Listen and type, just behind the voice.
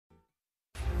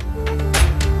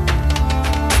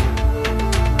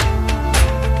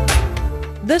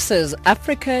This is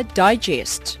Africa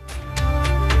Digest.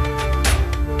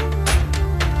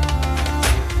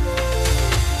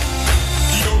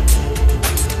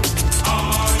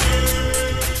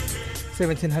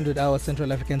 1700 hours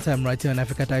Central African time, right here on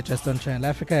Africa Digest on Channel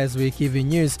Africa, as we give you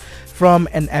news from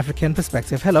an African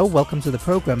perspective. Hello, welcome to the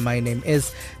program. My name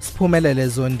is Spumelele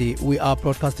Zondi. We are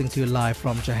broadcasting to you live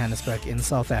from Johannesburg in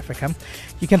South Africa.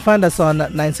 You can find us on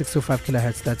 9625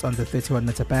 kilohertz, that's on the 31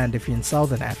 meter band if you're in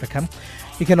Southern Africa.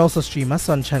 You can also stream us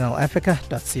on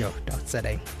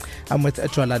channelafrica.co.za. I'm with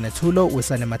Jola Netulo,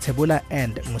 Wisane Matebula,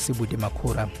 and Musibudi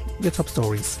Makura. Your top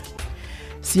stories.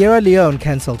 Sierra Leone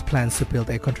cancelled plans to build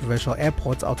a controversial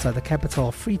airport outside the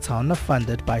capital, Freetown,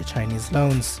 funded by Chinese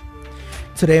loans.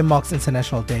 Today marks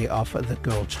International Day of the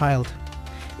Girl Child.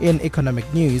 In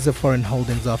economic news, the foreign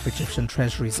holdings of Egyptian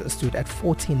treasuries stood at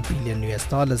 $14 billion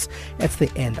at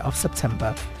the end of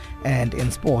September. And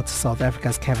in sports, South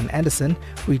Africa's Kevin Anderson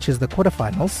reaches the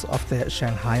quarterfinals of the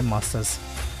Shanghai Masters.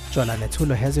 Jola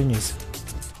Netulo has your news.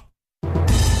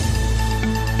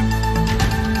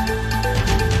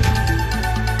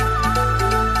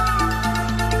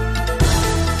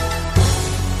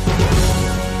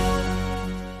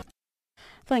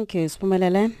 Thank you,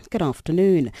 Spumelele. Good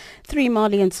afternoon. 3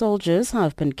 Malian soldiers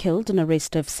have been killed in a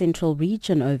rest of central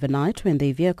region overnight when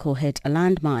their vehicle hit a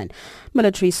landmine.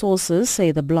 Military sources say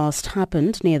the blast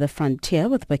happened near the frontier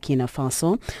with Burkina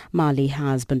Faso. Mali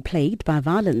has been plagued by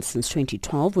violence since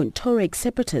 2012 when Tuareg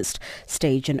separatists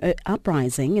staged an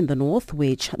uprising in the north,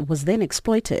 which was then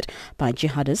exploited by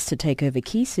jihadists to take over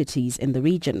key cities in the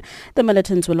region. The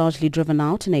militants were largely driven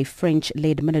out in a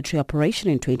French-led military operation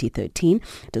in 2013,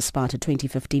 despite a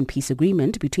 2015 peace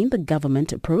agreement between the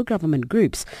government, pro-government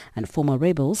groups and former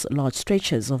rebels. Large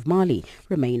stretches of Mali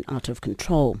remain out of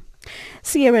control.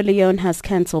 Sierra Leone has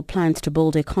cancelled plans to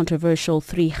build a controversial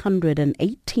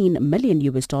 $318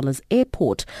 million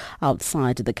airport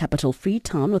outside the capital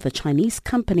Freetown with a Chinese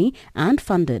company and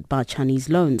funded by Chinese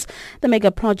loans. The mega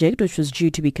project, which was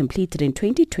due to be completed in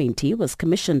 2020, was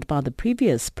commissioned by the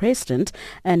previous president,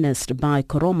 Ernest Bai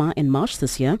Koroma, in March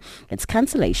this year. Its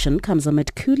cancellation comes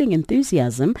amid cooling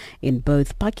enthusiasm in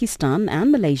both Pakistan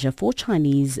and Malaysia for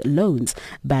Chinese loans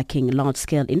backing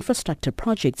large-scale infrastructure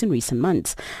projects in recent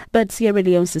months. But Sierra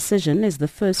Leone's decision is the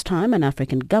first time an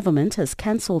African government has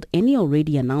cancelled any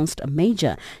already announced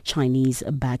major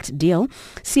Chinese-backed deal.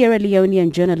 Sierra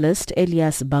Leonean journalist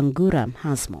Elias Bangura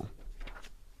has more.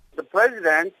 The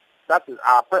president, that is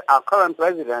our current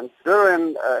president,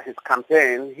 during his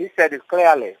campaign, he said it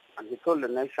clearly. And he told the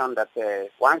nation that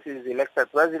once he is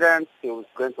elected president, he was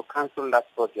going to cancel that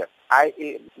project,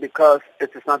 i.e. because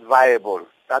it is not viable.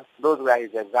 Those were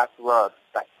his exact words,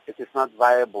 that it is not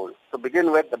viable. To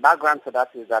begin with, the background to that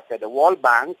is that the World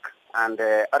Bank and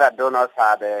other donors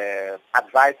had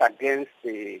advised against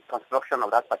the construction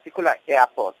of that particular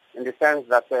airport, in the sense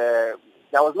that there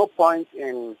was no point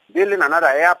in building another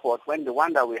airport when the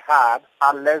one that we had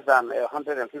less than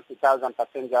 150,000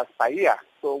 passengers per year.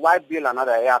 So why build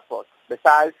another airport?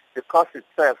 Besides, the cost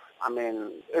itself,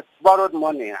 it's borrowed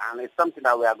money and it's something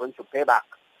that we are going to pay back.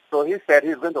 So he said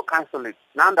he's going to cancel it.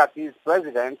 Now that he's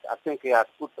president, I think he has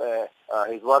put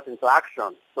his words into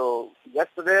action. So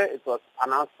yesterday it was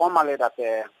announced formally that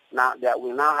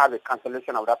we now have a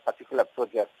cancellation of that particular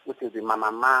project, which is the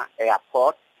Mamama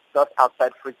Airport, just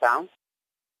outside Freetown.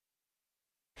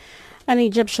 An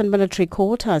Egyptian military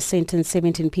court has sentenced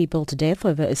 17 people to death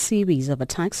over a series of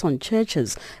attacks on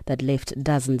churches that left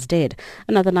dozens dead.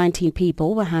 Another 19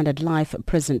 people were handed life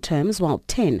prison terms, while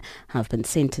 10 have been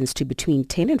sentenced to between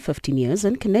 10 and 15 years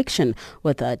in connection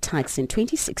with the attacks in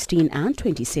 2016 and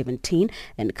 2017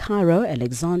 in Cairo,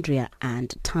 Alexandria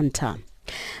and Tanta.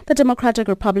 The Democratic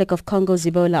Republic of Congo's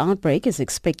Ebola outbreak is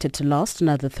expected to last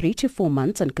another 3 to 4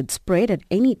 months and could spread at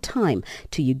any time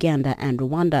to Uganda and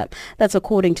Rwanda. That's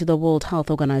according to the World Health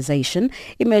Organization.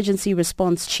 Emergency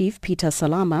Response Chief Peter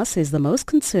Salama says the most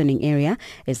concerning area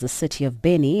is the city of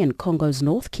Beni in Congo's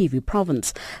North Kivu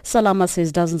province. Salama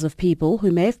says dozens of people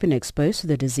who may have been exposed to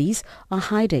the disease are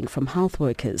hiding from health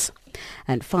workers.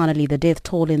 And finally, the death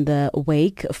toll in the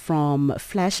wake from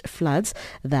flash floods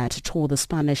that tore the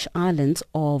Spanish islands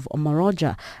of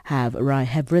Moroja have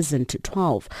risen to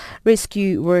 12.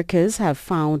 Rescue workers have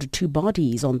found 2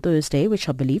 bodies on Thursday, which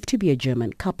are believed to be a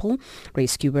German couple.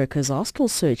 Rescue workers are still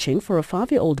searching for a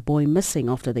 5-year-old boy missing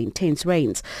after the intense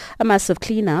rains. A massive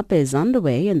cleanup is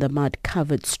underway in the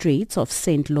mud-covered streets of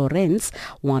St. Lawrence,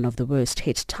 one of the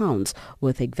worst-hit towns,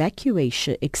 with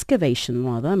excavation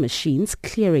machines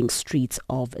clearing streets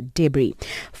of debris.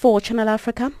 For Channel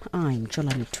Africa, I'm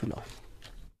Jolani Tulo.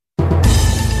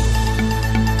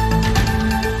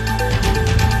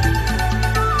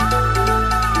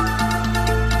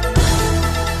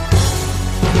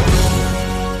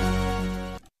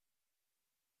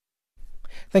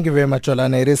 Thank you very much,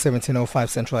 Olana. It is 17:05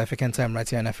 Central African Time right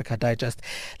here on Africa Digest.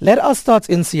 Let us start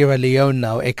in Sierra Leone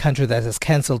now, a country that has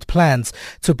cancelled plans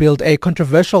to build a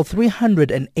controversial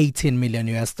 $318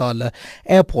 million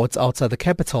airport outside the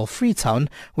capital, Freetown,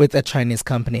 with a Chinese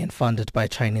company and funded by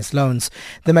Chinese loans.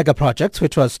 The mega project,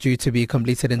 which was due to be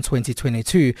completed in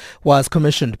 2022, was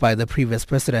commissioned by the previous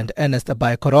president, Ernest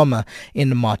Bai Koroma,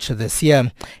 in March this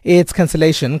year. Its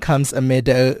cancellation comes amid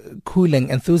cooling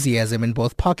enthusiasm in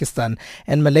both Pakistan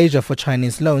and Malaysia for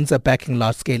Chinese loans backing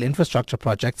large-scale infrastructure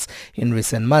projects in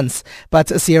recent months. But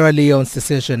Sierra Leone's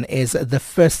decision is the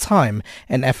first time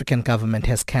an African government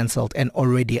has cancelled an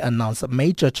already announced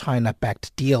major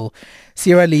China-backed deal.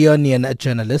 Sierra Leonean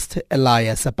journalist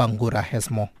Elias Bangura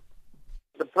has more.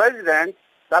 The president,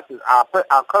 that is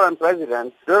our current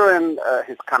president, during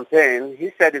his campaign,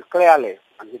 he said it clearly.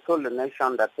 And he told the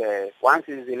nation that once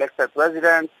he is elected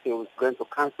president, he was going to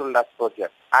cancel that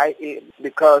project, i.e.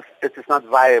 because it is not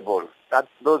viable.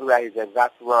 Those were his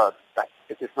exact words, that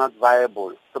it is not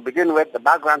viable. To begin with, the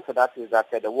background to that is that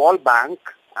the World Bank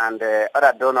and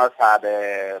other donors had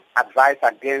advised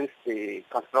against the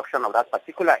construction of that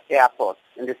particular airport,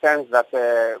 in the sense that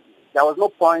there was no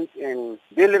point in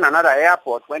building another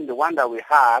airport when the one that we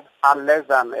had less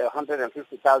than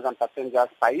 150,000 passengers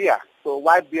per year. So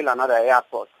why build another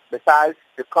airport? Besides,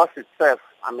 the cost itself,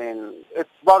 it's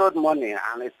borrowed money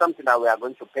and it's something that we are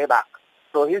going to pay back.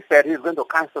 So he said he's going to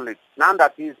cancel it. Now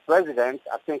that he's president,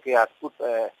 I think he has put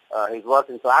his words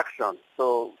into action.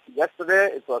 So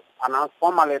yesterday it was announced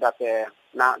formally that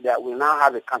we now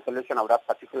have a cancellation of that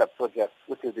particular project,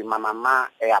 which is the Mamama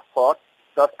Airport,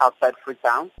 just outside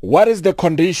Freetown. What is the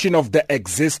condition of the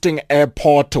existing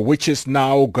airport, which is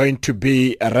now going to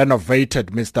be renovated,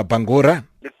 Mr. Bangura?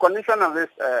 The condition of this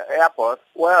airport,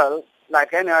 well,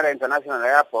 like any other international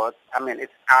airport,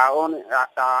 it's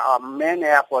our main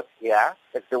airport here.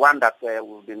 It's the one that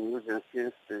we've been using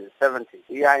since the 70s.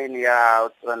 Year in, year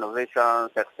out,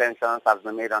 renovations, extensions have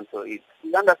been made onto it.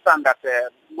 We understand that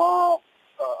more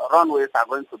runways are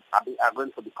going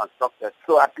to be constructed,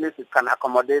 so at least it can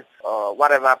accommodate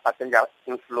whatever passenger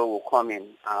inflow will come in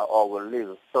or will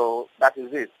leave. So that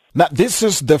is it. Now, this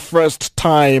is the first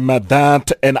time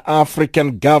that an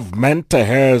African government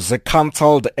has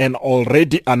cancelled an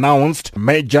already announced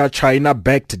major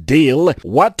China-backed deal.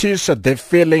 What is the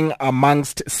feeling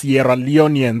amongst Sierra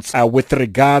Leoneans with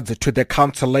regards to the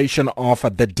cancellation of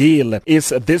the deal?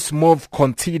 Is this move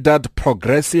considered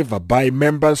progressive by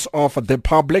members of the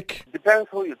public? Depends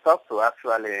who you talk to,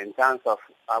 actually, in terms of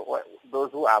those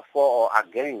who are for or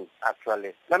against,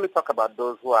 actually. Let me talk about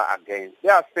those who are against. They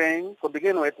are saying, to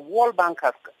begin with, World Bank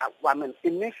has,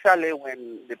 initially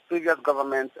when the previous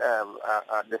government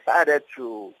decided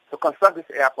to construct this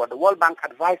airport, the World Bank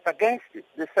advised against it.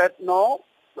 They said, no,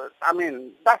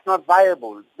 that's not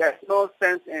viable. There's no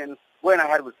sense in going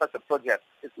ahead with such a project.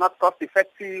 It's not cost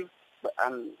effective,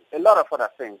 and a lot of other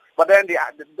things. But then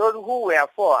those who were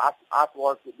for, as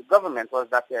was the government, was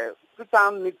that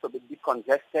Freetown needs to be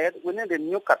decongested. We need a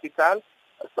new capital,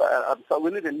 so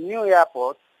we need a new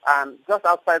airport, and just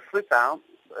outside Freetown,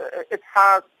 it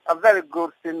has a very good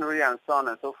scenery and so on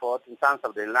and so forth in terms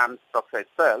of the land structure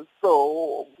itself.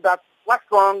 So that's what's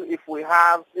wrong if we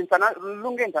have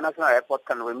Lunge International Airport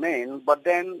can remain, but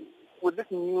then with this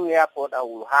new airport that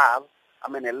we'll have,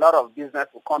 a lot of business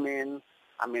will come in.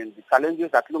 The challenges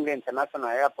that Lunge International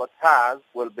Airport has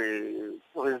will be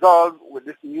resolved with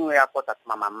this new airport at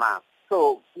Mamama.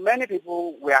 So many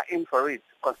people were in for it.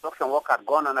 Construction work had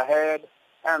gone on ahead,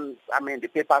 and the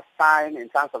papers signed in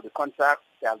terms of the contract.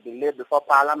 They have been laid before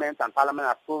Parliament, and Parliament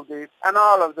approved it, and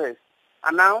all of this.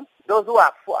 And now those who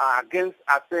are against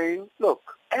are saying, look,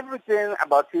 everything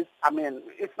about it,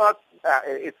 it's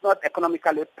not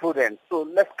economically prudent, so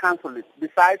let's cancel it.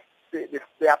 Besides,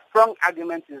 their strong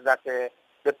argument is that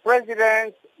the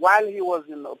president, while he was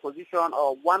in opposition,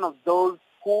 or one of those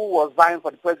who was vying for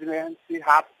the presidency,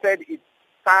 have said it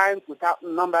times without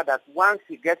number that once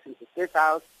he gets into State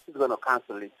House, he's going to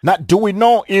cancel it. Now, do we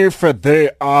know if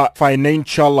there are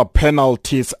financial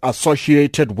penalties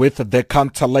associated with the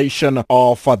cancellation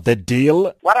of the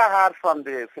deal? What I heard from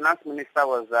the finance minister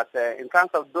was that in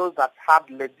terms of those that have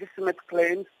legitimate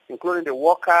claims, including the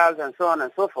workers and so on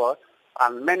and so forth,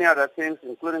 and many other things,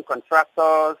 including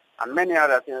contractors and many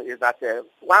other things, is that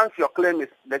once your claim is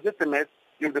legitimate,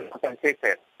 you'll be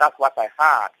compensated. That's what I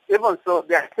heard. Even so,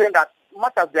 they are saying that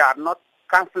much as they are not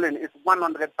cancelling it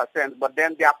 100%, but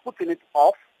then they are putting it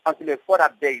off until a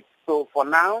further date. So for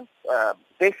now,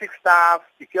 basic staff,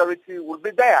 security will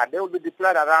be there. They will be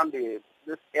deployed around the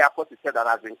this airport is said that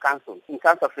has been cancelled. In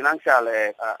terms of financial,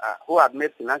 who have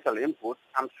made financial input,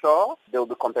 I'm sure they will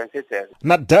be compensated.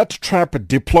 Now, that trap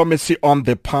diplomacy on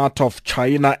the part of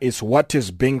China is what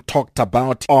is being talked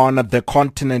about on the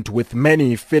continent, with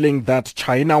many feeling that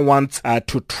China wants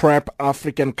to trap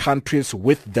African countries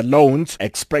with the loans,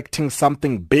 expecting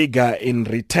something bigger in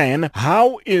return.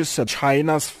 How is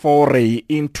China's foray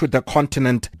into the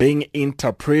continent being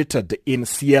interpreted in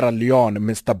Sierra Leone,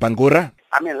 Mr. Bangura?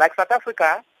 I mean, like South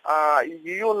Africa,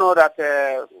 you know that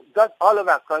just all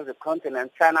over across the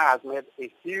continent, China has made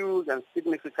a huge and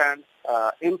significant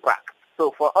impact.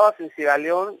 So for us in Sierra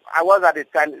Leone, I was at the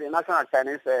National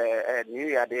Chinese New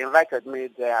Year. They invited me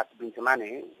there at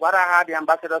Bintimani. What I heard the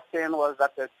ambassador saying was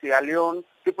that Sierra Leone,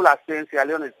 people are saying Sierra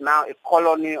Leone is now a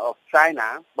colony of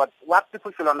China. But what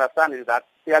people should understand is that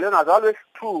Sierra Leone has always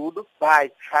stood by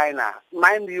China.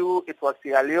 Mind you, it was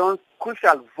Sierra Leone's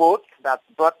crucial vote that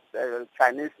brought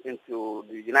Chinese into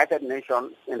the United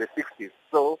Nations in the 60s.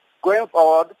 So going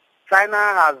forward, China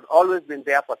has always been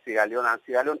there for Sierra Leone, and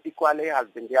Sierra Leone equally has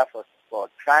been there for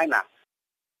China.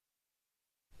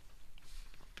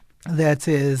 That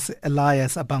is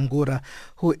Elias Abangura,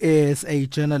 who is a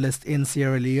journalist in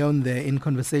Sierra Leone there in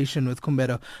conversation with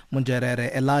Kumbero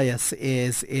Munjerere. Elias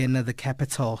is in the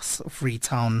capital's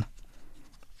Freetown.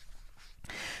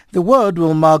 The world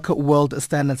will mark World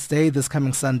Standards Day this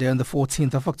coming Sunday on the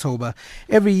 14th of October.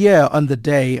 Every year on the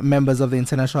day, members of the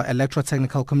International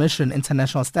Electrotechnical Commission,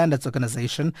 International Standards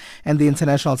Organization, and the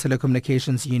International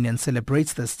Telecommunications Union celebrate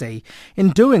this day. In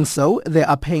doing so, they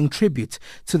are paying tribute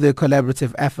to the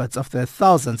collaborative efforts of the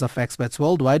thousands of experts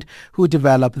worldwide who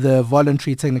develop the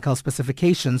voluntary technical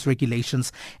specifications,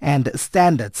 regulations, and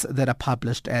standards that are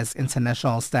published as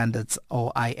international standards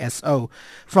or ISO.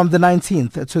 From the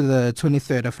 19th to the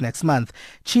 23rd of next month,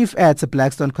 Chief at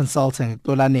Blackstone Consulting,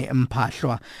 Tolani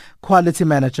Mpahlwa, Quality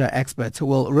Manager Expert,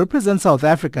 will represent South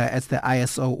Africa at the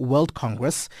ISO World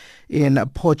Congress in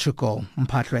Portugal.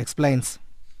 Mpahlwa explains.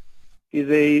 It's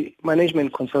a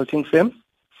management consulting firm.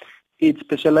 It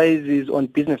specializes on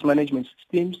business management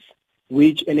systems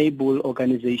which enable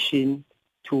organizations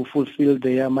to fulfill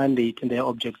their mandate and their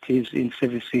objectives in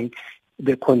servicing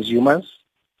the consumers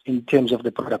in terms of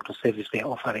the product or service they are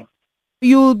offering.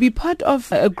 You'll be part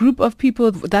of a group of people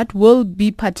that will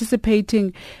be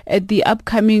participating at the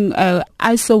upcoming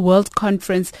ISO World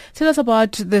Conference. Tell us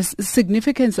about the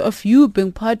significance of you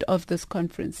being part of this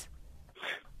conference.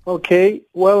 Okay,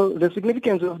 well, the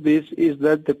significance of this is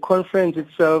that the conference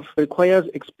itself requires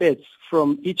experts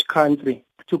from each country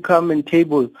to come and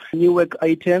table new work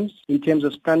items in terms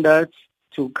of standards,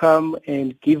 to come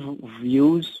and give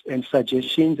views and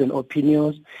suggestions and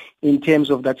opinions in terms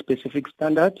of that specific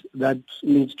standard that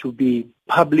needs to be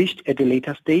published at a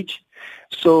later stage.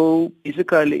 So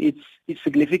basically it's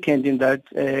significant in that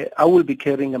I will be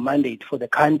carrying a mandate for the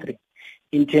country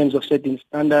in terms of setting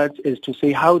standards as to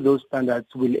say how those standards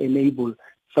will enable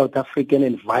South African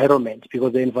environment,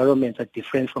 because the environments are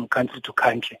different from country to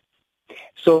country.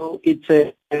 So it's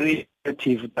a very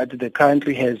imperative that the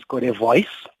country has got a voice,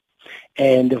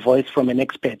 and a voice from an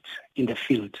expert in the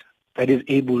field that is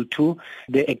able to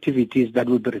the activities that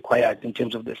will be required in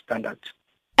terms of the standards.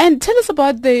 And tell us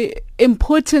about the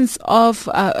importance of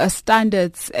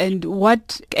standards and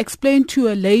explain to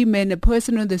a layman, a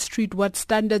person on the street, what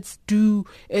standards do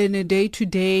in a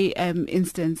day-to-day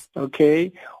instance.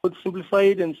 Okay, I would simplify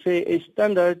it and say a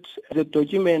standard is a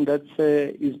document that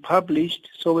is published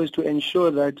so as to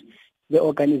ensure that the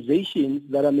organizations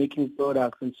that are making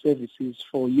products and services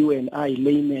for you and I,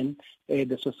 laymen,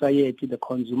 the society, the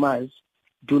consumers,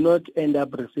 do not end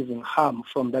up receiving harm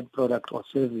from that product or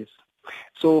service.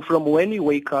 So from when you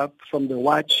wake up, from the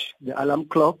watch, the alarm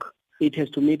clock, it has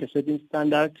to meet a certain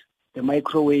standard. The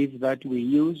microwave that we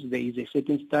use, there is a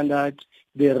certain standard.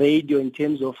 The radio, in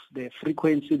terms of the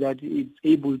frequency that it's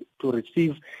able to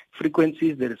receive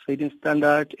frequencies, there is a certain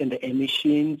standard, and the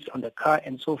emissions on the car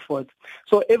and so forth.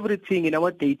 So everything in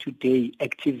our day-to-day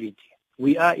activity,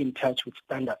 we are in touch with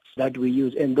standards that we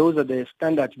use, and those are the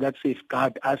standards that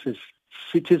safeguard us as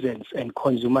citizens and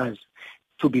consumers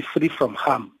to be free from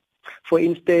harm. For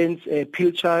instance, a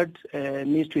pill chart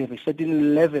needs to have a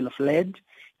certain level of lead,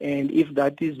 and if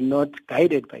that is not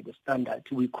guided by the standard,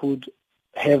 we could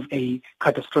have a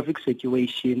catastrophic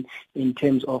situation in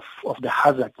terms of the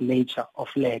hazard nature of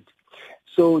lead.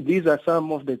 So these are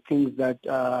some of the things that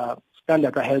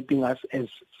standards are helping us as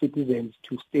citizens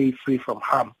to stay free from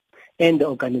harm, and the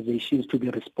organizations to be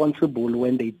responsible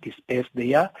when they disperse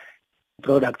their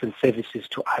products and services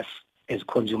to us as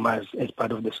consumers, as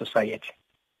part of the society.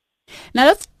 Now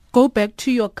let's go back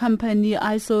to your company,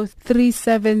 ISO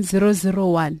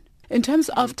 37001. In terms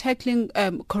of tackling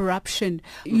corruption,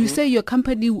 you say your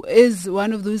company is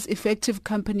one of those effective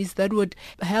companies that would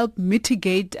help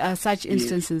mitigate such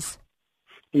instances.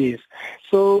 Yes.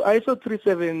 So ISO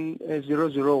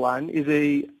 37001 is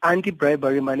a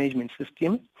anti-bribery management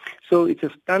system. So it's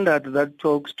a standard that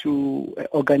talks to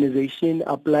organization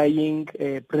applying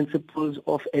principles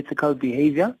of ethical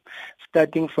behavior,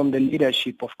 starting from the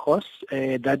leadership, of course,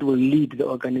 that will lead the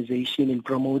organization in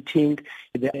promoting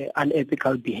the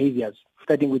unethical behaviors,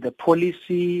 starting with the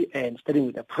policy and starting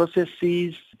with the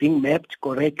processes being mapped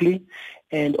correctly,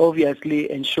 and obviously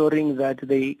ensuring that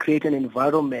they create an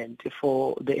environment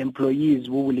for the employees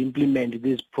who will implement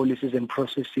these policies and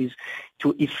processes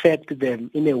to effect them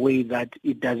in a way that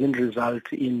it doesn't result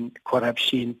in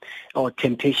corruption or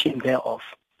temptation thereof.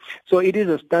 So it is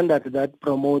a standard that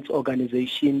promotes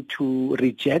organization to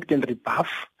reject and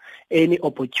rebuff any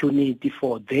opportunity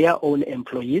for their own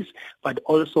employees, but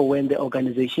also when the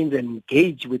organizations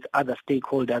engage with other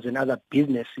stakeholders and other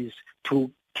businesses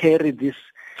to carry this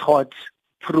thought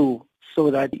through so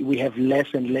that we have less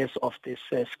and less of this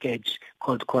scourge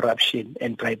called corruption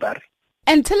and bribery.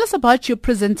 And tell us about your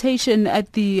presentation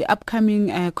at the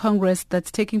upcoming Congress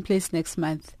that's taking place next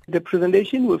month. The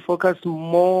presentation will focus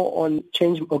more on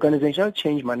organizational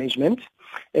change management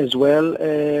as well,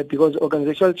 because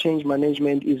organizational change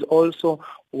management is also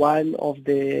one of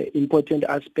the important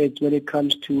aspects when it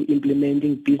comes to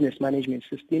implementing business management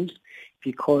systems,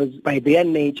 because by their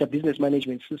nature, business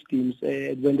management systems,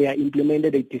 when they are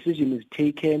implemented, a decision is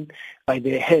taken by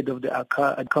the head of the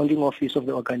accounting office of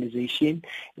the organization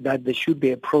that there should be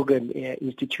a program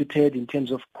instituted in terms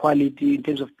of quality, in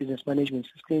terms of business management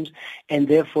systems, and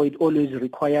therefore it always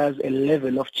requires a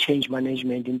level of change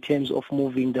management in terms of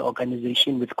moving the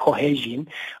organization with cohesion,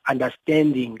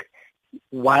 understanding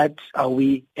what are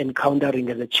we encountering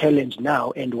as a challenge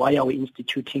now and why are we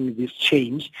instituting this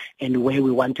change and where we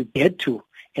want to get to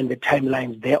and the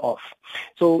timelines thereof.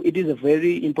 So it is a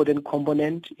very important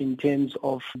component in terms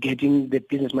of getting the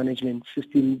business management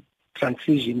system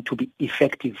transition to be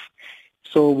effective.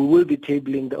 So we will be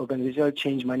tabling the organizational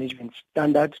change management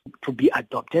standards to be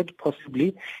adopted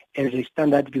possibly as a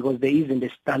standard, because there isn't a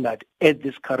standard at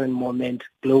this current moment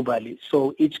globally.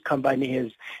 So each company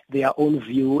has their own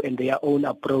view and their own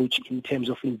approach in terms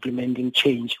of implementing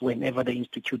change whenever they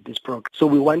institute this program. So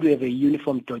we want to have a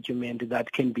uniform document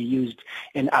that can be used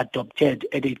and adopted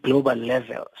at a global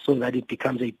level so that it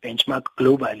becomes a benchmark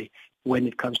globally when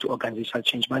it comes to organizational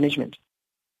change management.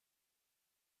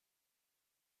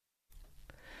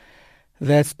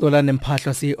 That's Dolan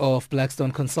Mpahla, CEO of Blackstone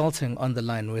Consulting, on the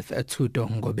line with Tuto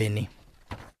Ngobeni.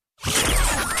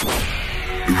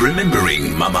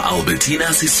 Remembering Mama Albertina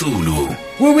Sisulu.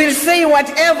 We will say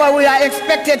whatever we are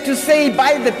expected to say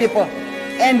by the people,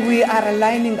 and we are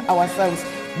aligning ourselves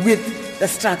with the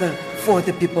struggle for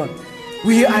the people.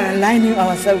 We are aligning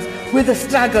ourselves with the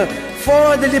struggle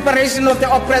for the liberation of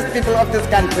the oppressed people of this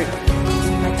country.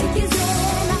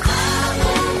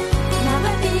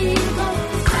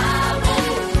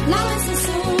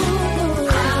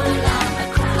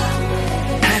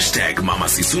 Mama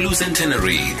Sisulu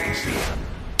Centenary.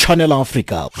 Channel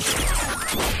Africa.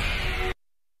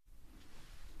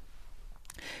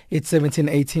 It's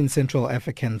 17:18 Central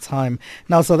African Time.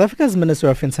 Now, South Africa's Minister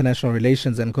of International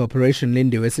Relations and Cooperation,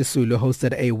 Lindiwe Sisulu,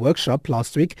 hosted a workshop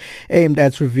last week aimed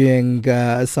at reviewing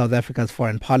South Africa's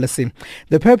foreign policy.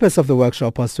 The purpose of the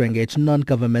workshop was to engage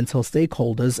non-governmental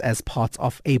stakeholders as part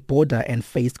of a border and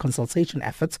phased consultation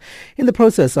effort in the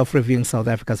process of reviewing South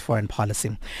Africa's foreign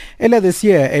policy. Earlier this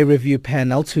year, a review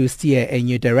panel to steer a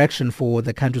new direction for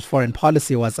the country's foreign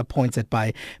policy was appointed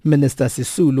by Minister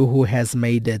Sisulu, who has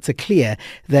made it clear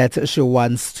that she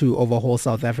wants to overhaul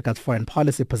South Africa's foreign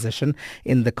policy position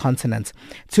in the continent.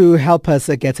 To help us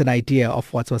get an idea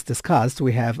of what was discussed,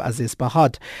 we have Aziz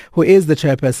Bahad, who is the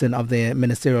chairperson of the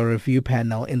Ministerial Review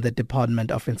Panel in the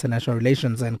Department of International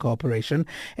Relations and Cooperation,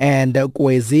 and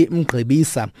Kwezi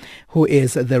Mgqibisa, who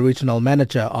is the Regional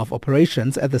Manager of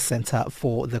Operations at the Center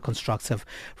for the Constructive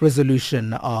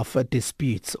Resolution of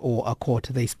Disputes, or a court.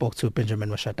 They spoke to Benjamin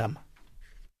Washadam.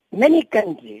 Many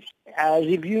countries are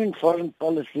reviewing foreign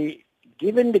policy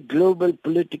given the global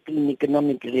political and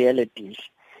economic realities,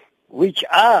 which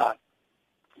are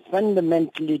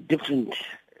fundamentally different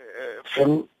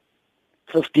from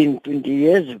 15, 20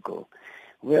 years ago.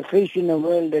 We are facing a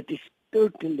world that is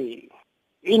totally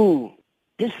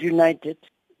disunited.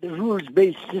 The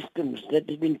rules-based systems that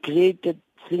have been created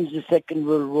since the Second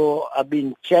World War are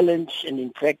being challenged, and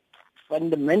in fact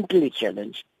fundamentally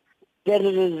challenged.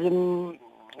 Terrorism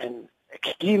and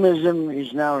extremism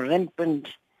is now rampant.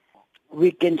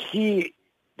 We can see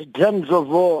the drums of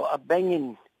war are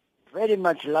banging very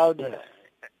much louder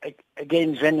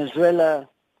against Venezuela,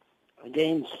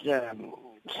 against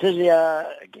Syria,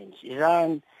 against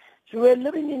Iran. So we're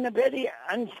living in a very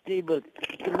unstable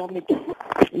economic.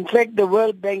 In fact, the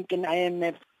World Bank and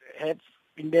IMF have,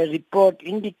 in their report,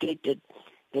 indicated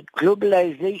that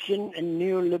globalization and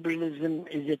neoliberalism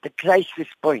is at a crisis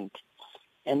point,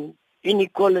 and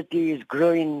inequality is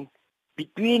growing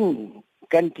between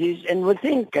countries and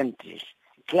within countries.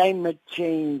 Climate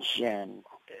change and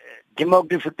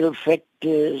demographical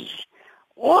factors,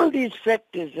 all these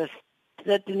factors are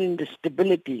threatening the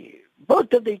stability,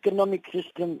 both of the economic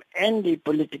system and the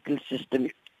political system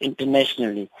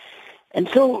internationally. And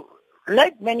so,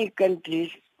 like many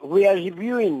countries, we are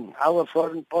reviewing our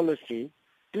foreign policy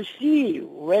to see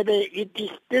whether it is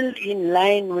still in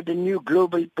line with the new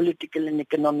global political and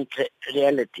economic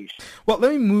realities. Well,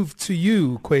 let me move to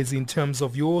you, Kwesi, in terms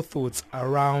of your thoughts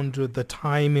around the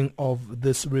timing of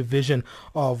this revision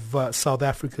of South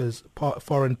Africa's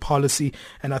foreign policy.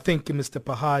 And I think Mr.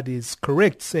 Pahad is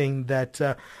correct saying that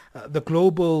the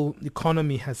global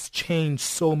economy has changed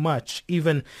so much,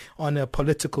 even on a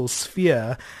political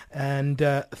sphere, and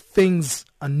things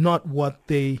are not what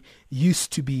they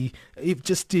used to be,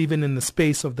 just even in the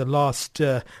space of the last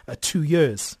 2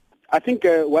 years. I think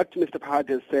what Mr. Pahad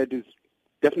has said is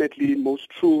definitely most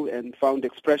true and found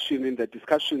expression in the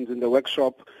discussions in the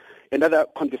workshop and other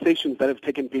conversations that have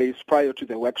taken place prior to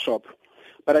the workshop.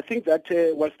 But I think that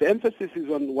whilst the emphasis is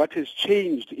on what has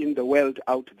changed in the world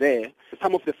out there,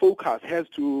 some of the focus has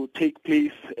to take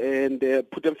place and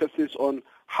put emphasis on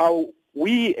how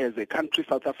we as a country,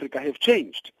 South Africa, have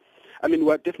changed. I mean,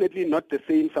 we're definitely not the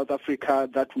same South Africa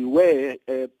that we were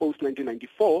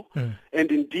post-1994.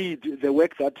 And indeed, the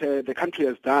work that the country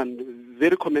has done,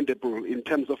 very commendable in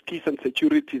terms of peace and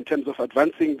security, in terms of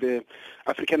advancing the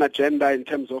African agenda, in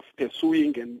terms of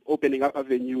pursuing and opening up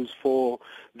avenues for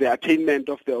the attainment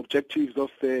of the objectives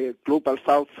of the Global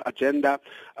South agenda.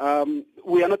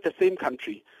 We are not the same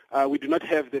country. We do not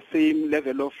have the same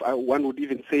level of, one would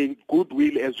even say,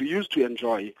 goodwill as we used to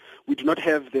enjoy. We do not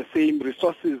have the same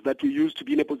resources that we used to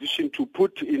be in a position to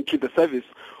put into the service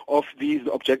of these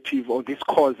objectives or this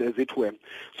cause, as it were.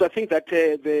 So I think that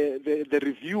the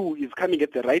review is coming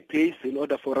at the right place in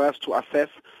order for us to assess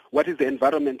what is the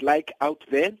environment like out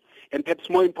there, and perhaps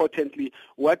more importantly,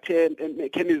 what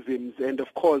mechanisms and,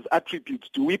 of course, attributes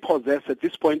do we possess at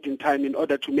this point in time in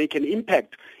order to make an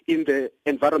impact in the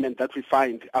environment that we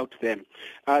find out there.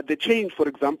 The change, for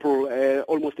example,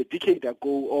 almost a decade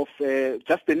ago of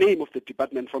just the name of the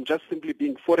department, from just simply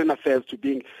being Foreign Affairs to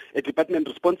being a department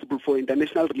responsible for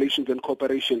international relations and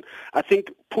cooperation, I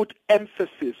think put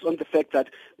emphasis on the fact that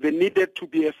there needed to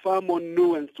be a far more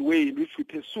nuanced way in which we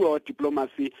pursue our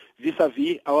diplomacy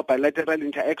vis-a-vis our bilateral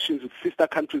interactions with sister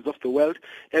countries of the world,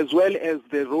 as well as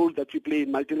the role that we play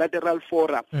in multilateral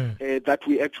fora that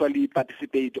we actually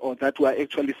participate or that we are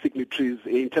actually signatories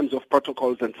in terms of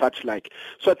protocols and such like.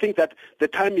 So I think that the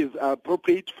time is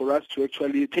appropriate for us to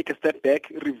actually take a step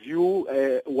back, review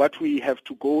what we have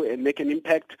to go and make an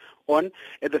impact on,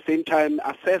 at the same time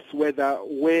assess where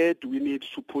do we need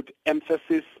to put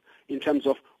emphasis in terms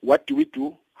of what do we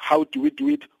do, how do we do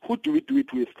it, who do we do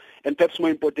it with, and perhaps more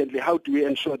importantly, how do we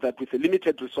ensure that with the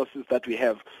limited resources that we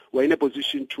have, we're in a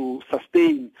position to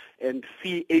sustain and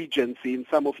see agency in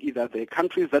some of either the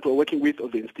countries that we're working with or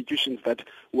the institutions that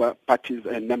we're parties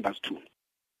and members to.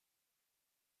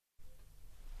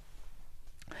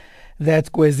 That's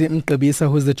Kwesi Mqebisa,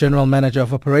 who's the General Manager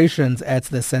of Operations at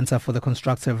the Center for the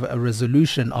Constructive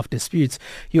Resolution of Disputes.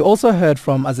 You also heard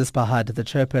from Aziz Pahad, the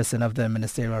Chairperson of the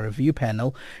Ministerial Review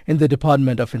Panel in the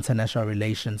Department of International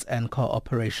Relations and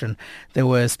Cooperation. They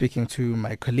were speaking to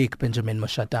my colleague Benjamin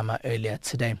Moshadama earlier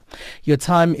today. Your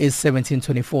time is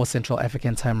 17:24 Central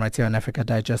African Time right here on Africa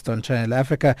Digest on Channel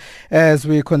Africa as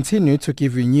we continue to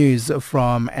give you news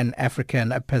from an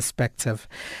African perspective.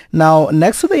 Now,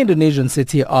 next to the Indonesian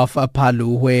city of Palu,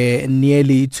 where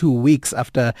nearly 2 weeks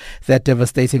after that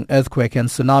devastating earthquake and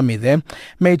tsunami there,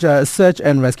 major search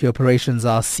and rescue operations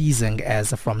are ceasing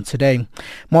as from today.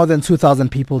 More than 2,000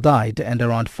 people died and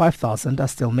around 5,000 are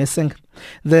still missing.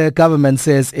 The government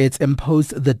says it's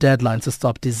imposed the deadline to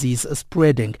stop disease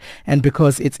spreading and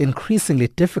because it's increasingly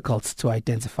difficult to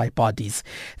identify bodies.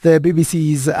 The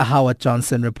BBC's Howard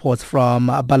Johnson reports from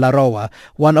Balaroa,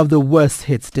 one of the worst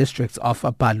hit districts of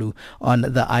Palu on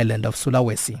the island of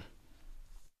Sulawesi.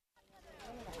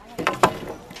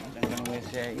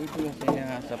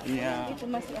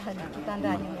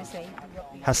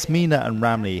 Hasmina and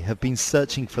Ramli have been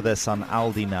searching for their son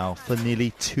Aldi now for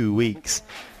nearly 2 weeks.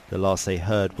 The last they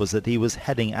heard was that he was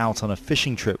heading out on a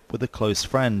fishing trip with a close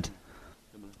friend.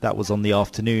 That was on the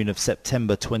afternoon of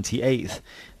September 28th,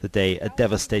 the day a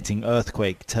devastating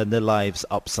earthquake turned their lives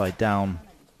upside down.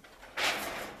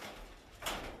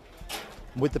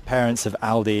 With the parents of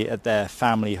Aldi at their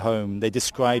family home, they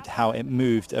described how it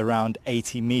moved around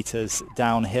 80 meters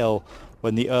downhill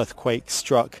when the earthquake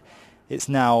struck. It's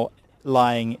now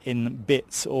lying in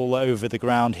bits all over the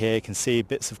ground here. You can see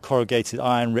bits of corrugated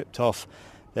iron ripped off.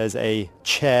 There's a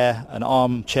chair, an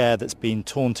armchair that's been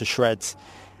torn to shreds.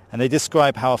 And they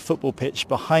describe how a football pitch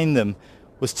behind them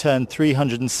was turned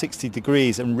 360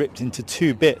 degrees and ripped into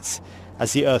two bits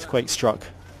as the earthquake struck.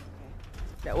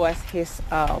 That was his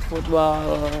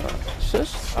football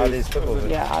shoes. Aldi's football.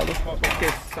 Yeah, Aldi's football.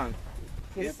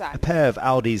 His son. A pair of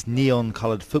Aldi's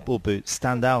neon-coloured football boots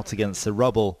stand out against the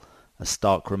rubble, a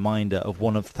stark reminder of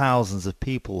one of thousands of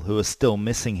people who are still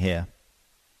missing here.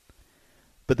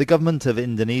 But the government of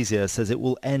Indonesia says it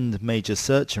will end major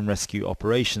search and rescue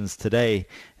operations today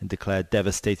and declare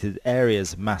devastated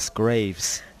areas mass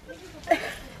graves.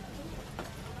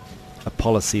 A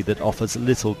policy that offers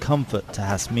little comfort to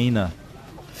Hasmina.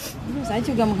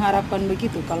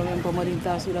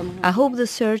 I hope the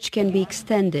search can be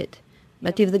extended,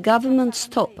 but if the government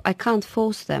stop, I can't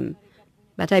force them.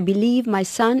 But I believe my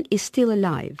son is still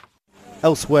alive.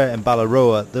 Elsewhere in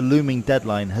Balaroa, the looming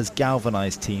deadline has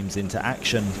galvanized teams into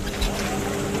action.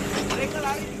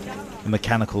 A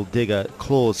mechanical digger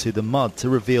claws through the mud to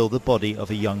reveal the body of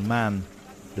a young man.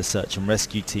 The search and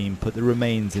rescue team put the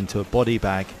remains into a body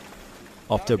bag.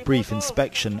 After a brief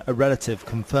inspection, a relative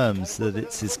confirms that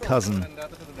it's his cousin.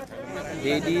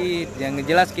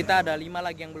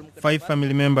 5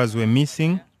 family members were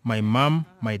missing: my mom,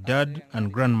 my dad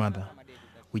and grandmother.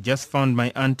 We just found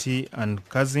my auntie and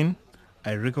cousin.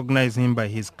 I recognize him by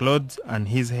his clothes and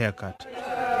his haircut.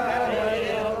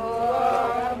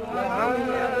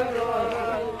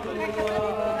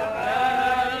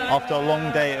 After a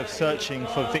long day of searching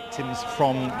for victims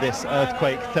from this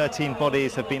earthquake, 13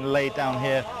 bodies have been laid down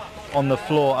here on the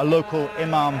floor. A local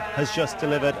imam has just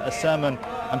delivered a sermon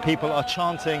and people are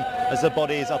chanting as the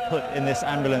bodies are put in this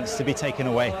ambulance to be taken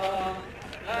away.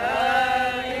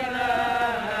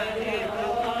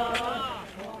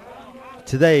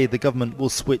 Today, the government will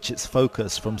switch its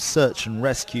focus from search and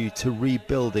rescue to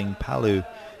rebuilding Palu.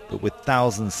 But with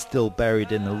thousands still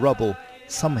buried in the rubble,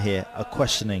 some here are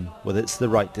questioning whether it's the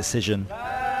right decision.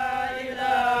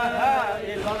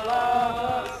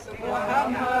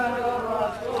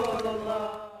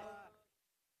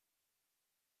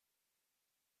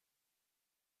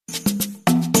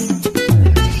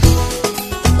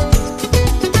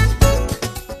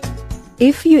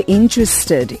 If you're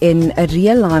interested in a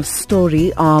real-life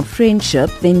story of friendship,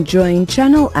 then join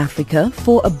Channel Africa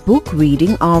for a book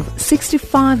reading of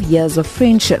 65 Years of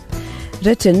Friendship,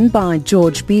 written by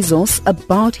George Bezos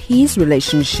about his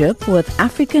relationship with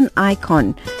African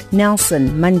icon Nelson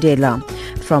Mandela,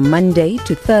 from Monday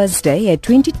to Thursday at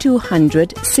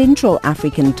 2200 Central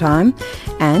African Time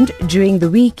and during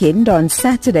the weekend on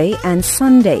Saturday and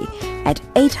Sunday at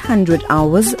 800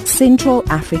 hours Central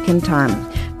African Time.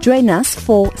 Join us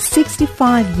for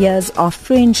 65 Years of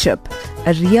Friendship,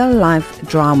 a real-life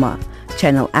drama.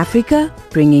 Channel Africa,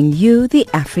 bringing you the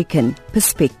African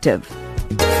perspective.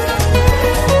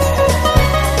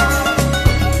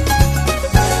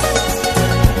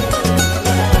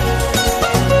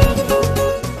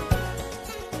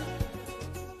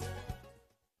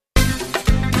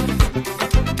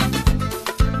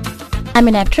 I'm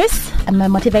an actress. I'm a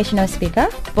motivational speaker.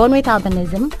 Born with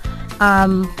albinism.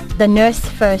 The nurse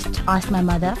first asked my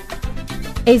mother,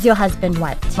 "Is your husband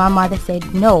white?" My mother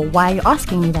said, "No, why are you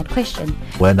asking me that question?"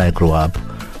 When I grew up,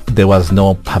 there was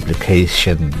no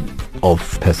publication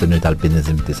of person with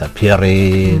albinism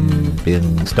disappearing,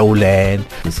 being stolen.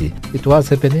 You see, it was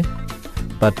happening,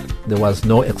 but there was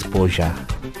no exposure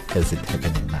as it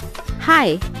happening now.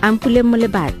 Hi, I'm Pule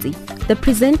Mulebati, the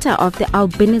presenter of the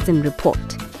Albinism Report,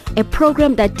 a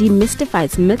program that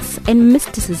demystifies myths and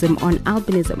mysticism on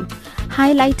albinism,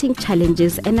 highlighting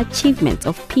challenges and achievements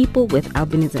of people with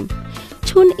albinism.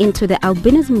 Tune into the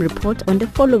Albinism Report on the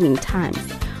following times: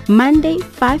 Monday,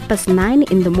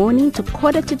 9:05 in the morning to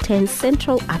 10:15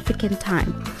 Central African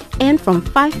Time, and from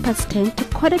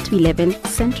 10:05 to 11:15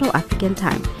 Central African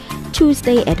Time.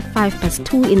 Tuesday at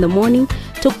 2:05 in the morning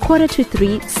to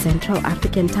 2:45 Central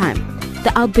African Time.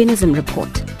 The Albinism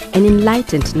Report, an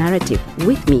enlightened narrative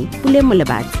with me, Pule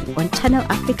Mulebati, on Channel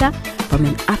Africa from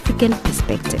an African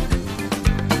perspective.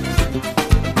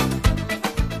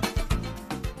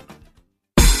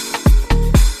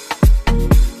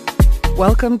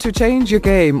 Welcome to Change Your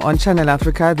Game on Channel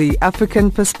Africa, the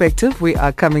African perspective. We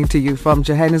are coming to you from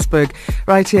Johannesburg,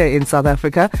 right here in South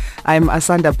Africa. I'm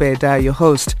Asanda Beda, your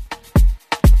host.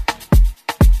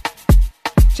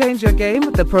 Change Your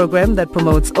Game, the program that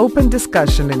promotes open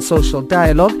discussion and social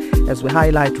dialogue as we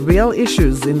highlight real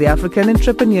issues in the African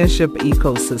entrepreneurship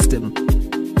ecosystem.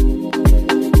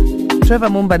 Trevor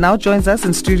Mumba now joins us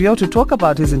in studio to talk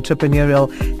about his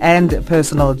entrepreneurial and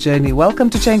personal journey. Welcome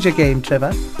to Change Your Game,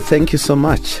 Trevor. Thank you so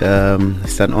much.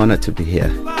 It's an honor to be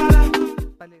here.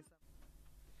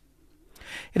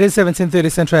 It is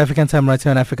 17:30 Central African Time right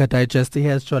here on Africa Digest.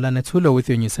 Here's Jola Netulo with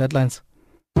your news headlines.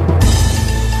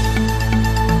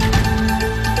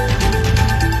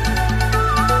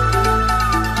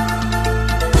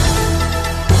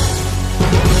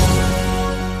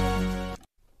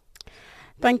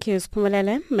 Thank you,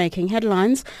 Spumalele. Making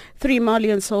headlines. 3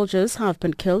 Malian soldiers have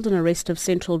been killed in a rest of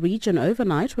central region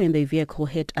overnight when their vehicle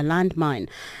hit a landmine.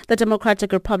 The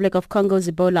Democratic Republic of Congo's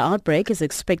Ebola outbreak is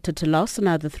expected to last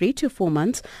another 3 to 4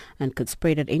 months and could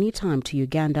spread at any time to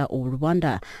Uganda or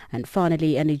Rwanda. And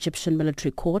finally, an Egyptian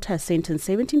military court has sentenced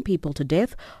 17 people to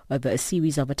death over a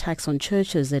series of attacks on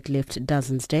churches that left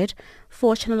dozens dead.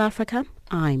 For Channel Africa,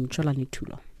 I'm Jolani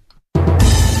Tulo.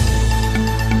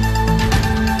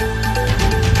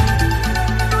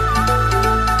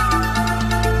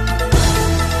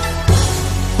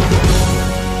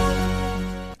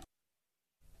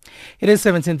 It is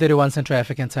 17:31 Central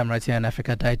African Time right here on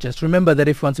Africa Digest. Remember that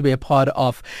if you want to be a part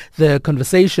of the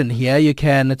conversation here, you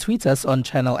can tweet us on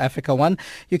Channel Africa 1.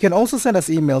 You can also send us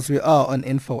emails. We are on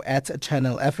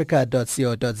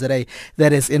info@channelafrica.co.za.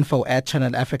 That is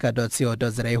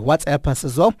info@channelafrica.co.za. WhatsApp us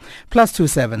as well.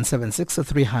 +27 76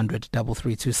 300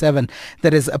 3327.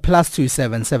 That is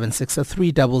 +27 76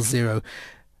 300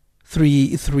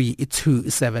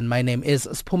 3327. My name is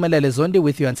Spumelele Zondi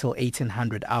with you until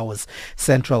 1800 hours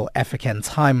Central African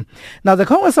Time. Now, the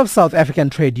Congress of South African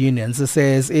Trade Unions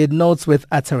says it notes with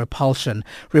utter repulsion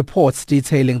reports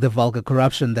detailing the vulgar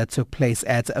corruption that took place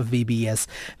at VBS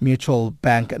Mutual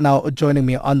Bank. Now, joining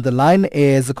me on the line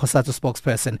is COSATU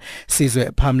spokesperson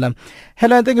Sizwe Pamla.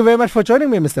 Hello, and thank you very much for joining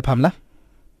me, Mr. Pamla.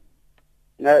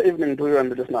 Evening to you and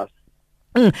the listeners.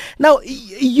 Now,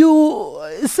 you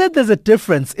said there's a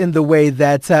difference in the way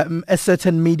that a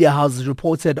certain media house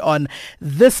reported on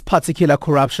this particular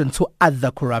corruption to other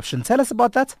corruption. Tell us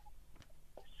about that.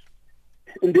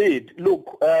 Indeed.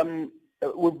 Look,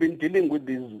 we've been dealing with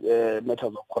these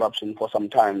matters of corruption for some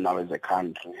time now as a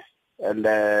country. And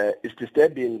it's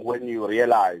disturbing when you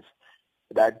realize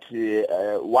that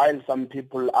while some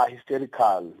people are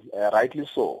hysterical, rightly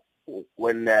so,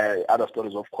 when other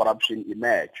stories of corruption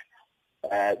emerge,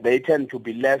 they tend to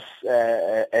be less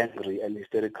angry and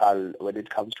hysterical when it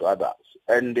comes to others.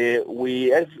 And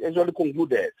we actually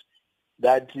concluded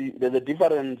that there's a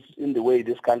difference in the way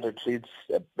this country treats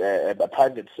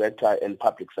private sector and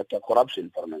public sector corruption,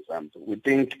 for example. We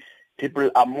think people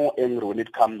are more angry when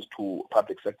it comes to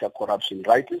public sector corruption,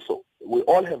 rightly so. We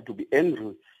all have to be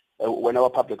angry when our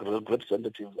public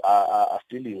representatives are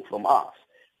stealing from us.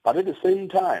 But at the same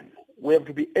time, we have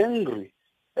to be angry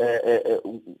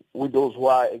with those who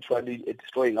are actually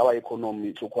destroying our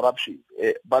economy through corruption.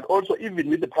 But also even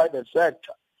with the private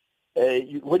sector,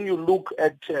 when you look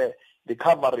at the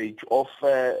coverage of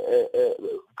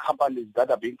companies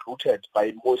that are being recruited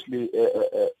by mostly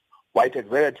white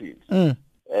executives,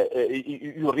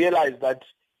 you realize that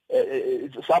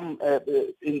some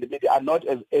in the media are not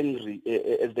as angry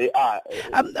as they are.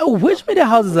 Which media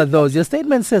houses are those? Your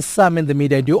statement says some in the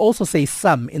media, and you also say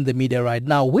some in the media right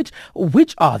now. Which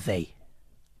are they?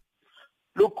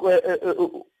 Look, we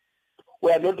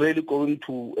are not really going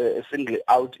to single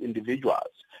out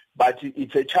individuals, but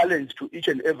it's a challenge to each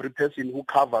and every person who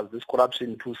covers this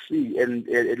corruption to see and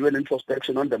do an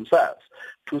introspection on themselves,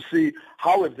 to see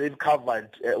how have they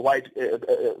covered white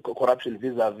corruption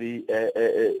vis-a-vis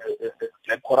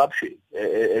black corruption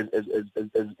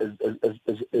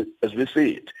as we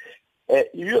see it.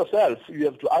 You have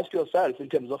to ask yourself in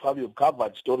terms of how you've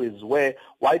covered stories where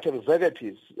white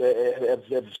executives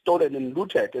have stolen and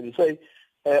looted, and say,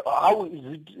 how is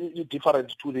it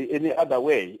different to any other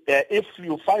way? If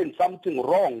you find something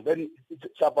wrong, then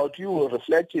it's about you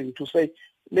reflecting to say,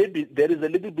 maybe there is a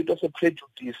little bit of a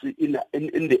prejudice in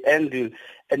the angle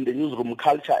and the newsroom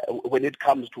culture when it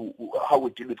comes to how we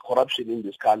deal with corruption in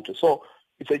this country. So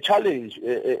it's a challenge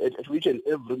to each and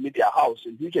every media house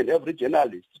and each and every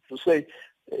journalist to say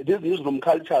these newsroom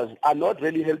cultures are not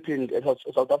really helping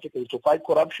South Africans to fight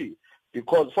corruption.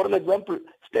 Because, for an example,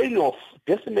 staying off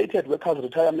decimated workers'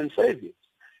 retirement savings.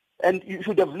 And you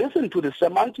should have listened to the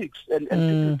semantics and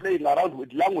people playing around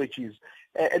with languages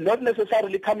and not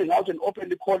necessarily coming out and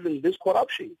openly calling this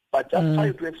corruption, but just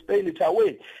trying to explain it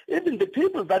away. Even the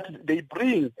people that they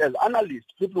bring as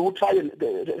analysts, people who try and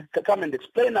come and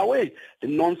explain away the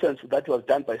nonsense that was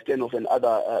done by Steinhoff and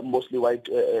other mostly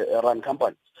white-run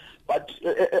companies. But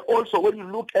also when you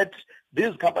look at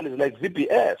these companies like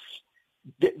VBS,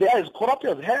 they are as corrupt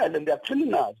as hell and they are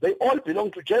criminals. They all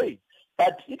belong to jail.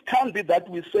 But it can't be that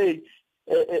we say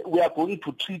we are going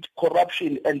to treat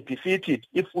corruption and defeat it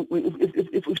if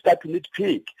we start to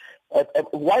nitpick.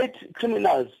 White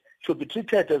criminals should be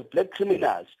treated as black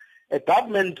criminals.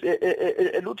 Government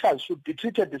looters should be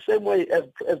treated the same way as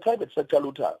private sector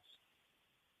looters.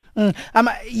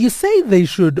 You say they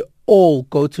should all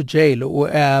go to jail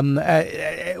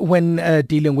when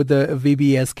dealing with the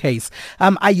VBS case.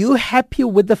 Are you happy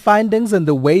with the findings and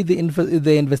the way the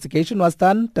investigation was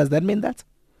done? Does that mean that?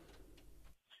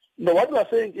 No, what we are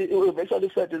saying, we've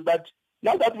actually said is that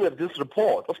now that we have this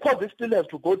report, of course, this still has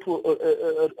to go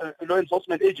to law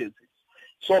enforcement agencies.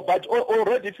 So, but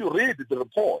already if you read the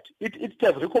report, it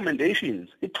has recommendations.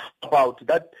 It talks about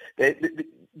that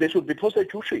there should be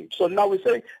prosecution. So now we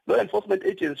say law enforcement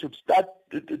agents should start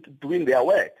doing their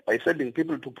work by sending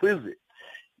people to prison.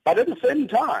 But at the same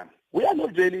time, we are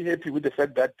not really happy with the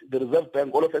fact that the Reserve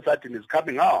Bank all of a sudden is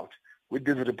coming out with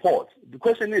these reports. The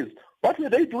question is, what were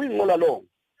they doing all along?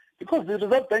 Because the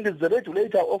Reserve Bank is the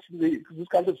regulator of this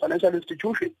country's financial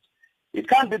institutions. It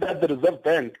can't be that the Reserve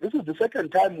Bank, this is the second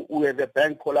time we have a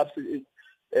bank collapsing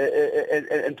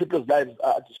and people's lives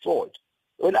are destroyed.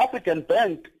 When African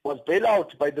Bank was bailed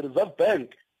out by the Reserve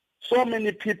Bank, so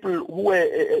many people who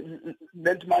were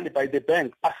lent money by the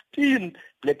bank are still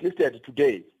blacklisted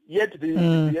today. Yet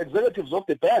the executives of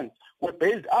the bank were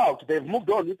bailed out. They've moved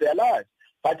on with their lives.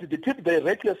 But the people they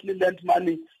recklessly lent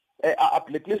money are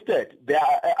blacklisted. They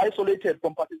are isolated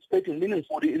from participating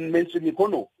meaningfully in mainstream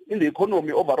economy, in the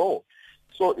economy overall.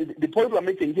 So the point we're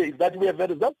making here is that we have a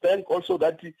Reserve Bank also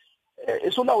that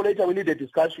sooner or later we need a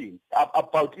discussion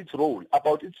about its role,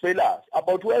 about its failures,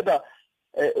 about whether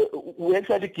we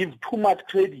actually give too much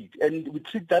credit and we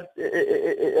treat that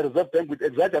Reserve Bank with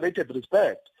exaggerated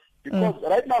respect. Because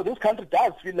right now this country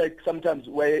does feel like sometimes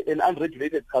we're an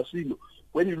unregulated casino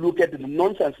when you look at the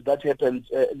nonsense that happens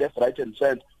left, right and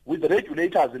center with the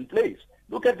regulators in place.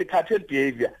 Look at the cartel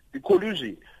behavior, the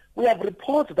collusion. We have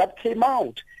reports that came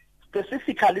out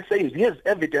specifically saying here's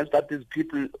evidence that these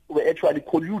people were actually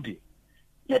colluding.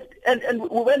 Yet, and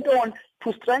we went on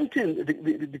to strengthen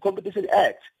the Competition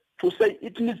Act to say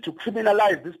it needs to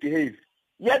criminalize this behavior.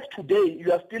 Yet today,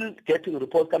 you are still getting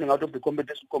reports coming out of the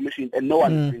Competition Commission and no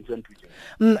one is being sent to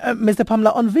jail. Mr.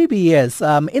 Pamla, on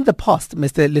VBS, in the past,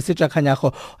 Mr. Lesitja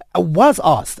Kganyago was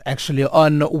asked actually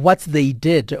on what they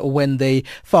did when they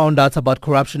found out about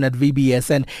corruption at VBS,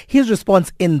 and his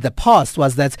response in the past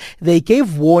was that they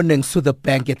gave warnings to the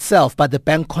bank itself, but the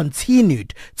bank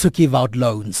continued to give out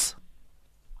loans.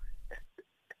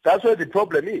 That's where the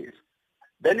problem is.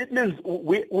 Then it means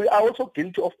we are also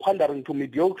guilty of pandering to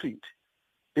mediocrity.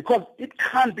 Because it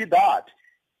can't be that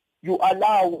you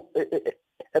allow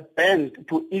a bank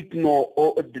to ignore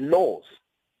the laws.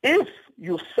 If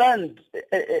you send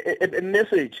a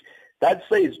message that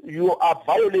says you are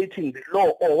violating the law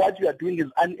or what you are doing is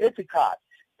unethical,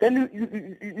 then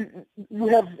you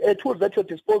have tools at your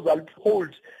disposal to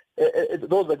hold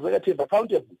those executives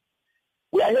accountable.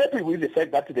 We are happy with the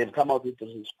fact that they've come out with this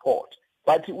report,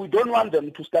 but we don't want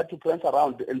them to start to prance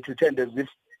around and pretend as if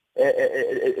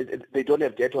they don't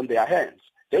have debt on their hands.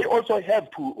 They also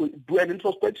have to do an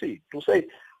introspection to say,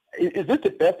 is this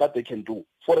the best that they can do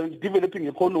for a developing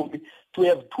economy to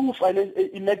have two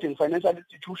emerging financial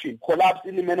institutions collapse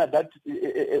in the manner that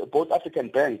both African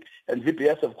Bank and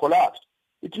VBS have collapsed?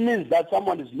 It means that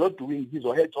someone is not doing his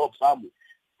or her job somewhere.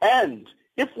 And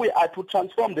if we are to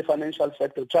transform the financial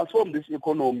sector, transform this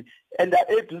economy, and are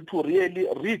able to really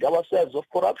rid ourselves of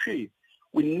corruption,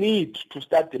 we need to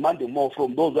start demanding more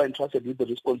from those who are entrusted with the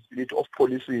responsibility of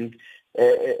policing,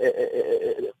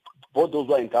 both those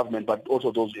who are in government, but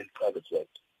also those in the private sector.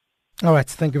 All right.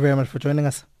 Thank you very much for joining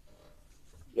us.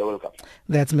 You're welcome.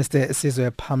 That's Mr. Sizwe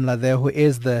Pamla there, who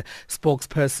is the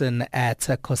spokesperson at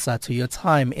COSATU. Your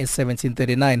time is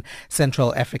 17:39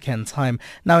 Central African Time.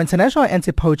 Now, International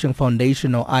Anti-Poaching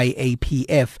Foundation, or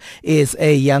IAPF, is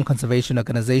a young conservation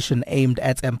organization aimed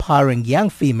at empowering young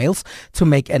females to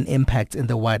make an impact in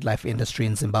the wildlife industry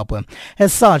in Zimbabwe.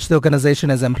 As such, the organization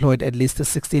has employed at least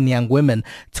 16 young women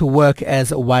to work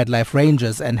as wildlife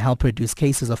rangers and help reduce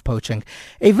cases of poaching.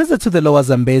 A visit to the Lower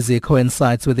Zambezi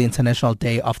coincides with the International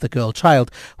Day of the Girl Child,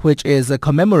 which is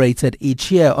commemorated each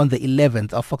year on the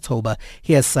 11th of October.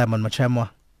 Here's Simon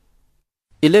Machemwa.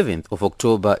 11th of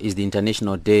October is the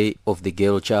International Day of the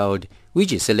Girl Child,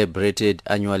 which is celebrated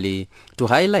annually to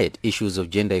highlight issues of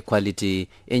gender equality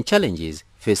and challenges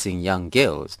facing young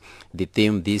girls. The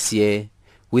theme this year,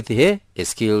 with her a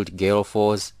skilled girl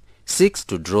force, seeks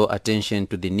to draw attention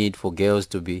to the need for girls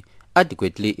to be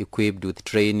adequately equipped with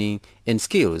training and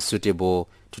skills suitable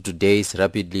to today's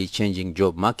rapidly changing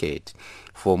job market.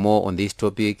 For more on this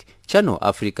topic, Channel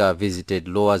Africa visited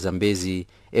Lower Zambezi,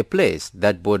 a place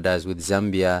that borders with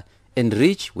Zambia and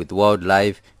rich with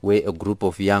wildlife, where a group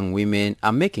of young women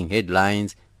are making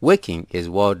headlines working as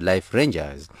wildlife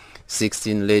rangers.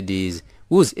 16 ladies,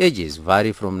 whose ages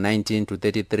vary from 19 to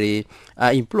 33,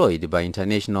 are employed by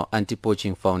International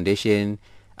Anti-Poaching Foundation,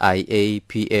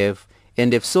 IAPF,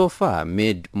 and have so far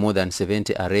made more than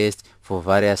 70 arrests for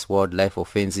various wildlife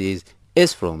offenses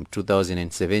as from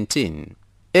 2017.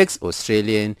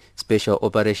 Ex-Australian Special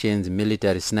Operations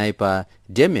military sniper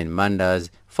Damien Manders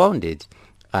founded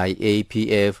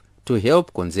IAPF to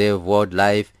help conserve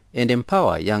wildlife and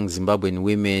empower young Zimbabwean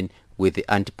women with the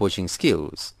anti-poaching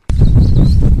skills.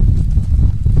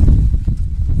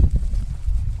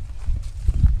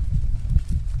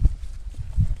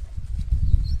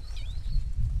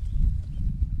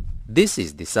 This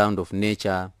is the sound of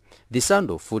nature, the sound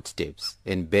of footsteps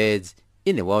and birds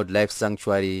in a wildlife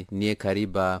sanctuary near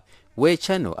Kariba, where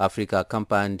Channel Africa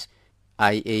accompanied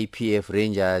IAPF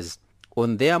rangers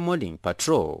on their morning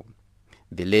patrol.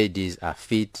 The ladies are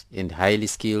fit and highly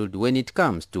skilled when it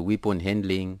comes to weapon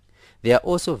handling. They are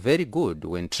also very good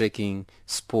when tracking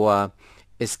spoor,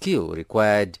 a skill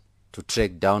required to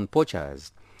track down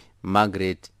poachers.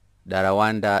 Margaret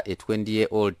Darawanda, a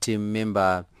 20-year-old team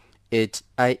member at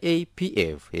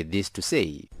IAPF, had this to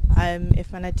say. I'm a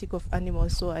fanatic of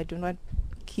animals, so I do not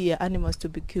care animals to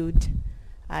be killed.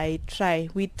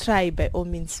 We try by all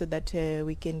means so that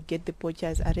we can get the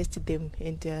poachers, arrest them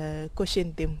and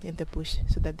caution them in the bush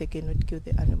so that they cannot kill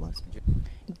the animals.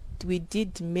 We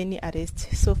did many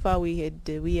arrests. So far we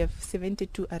have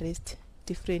 72 arrests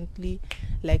differently,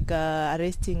 like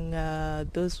arresting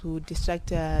those who destruct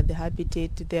the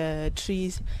habitat, the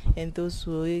trees, and those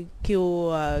who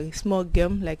kill small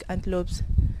game like antelopes,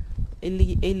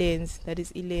 elands,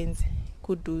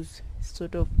 kudus,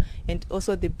 sort of, and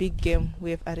also the big game. We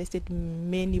have arrested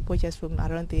many poachers from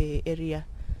around the area.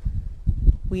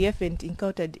 We haven't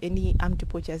encountered any armed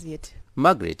poachers yet.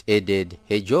 Margaret added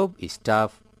her job is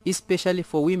tough, especially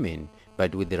for women,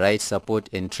 but with the right support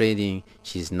and training,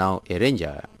 she is now a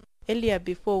ranger. Earlier,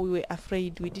 before we were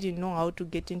afraid, we didn't know how to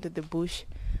get into the bush.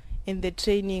 In the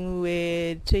training, we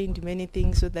were trained many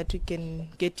things so that we can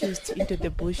get used into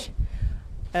the bush.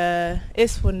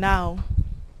 As for now,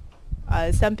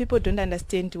 some people don't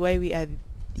understand why we are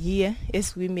here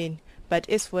as women, but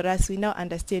as for us, we now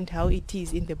understand how it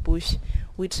is in the bush.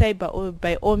 We try by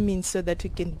all means so that we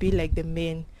can be like the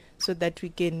men, so that we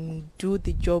can do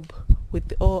the job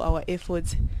with all our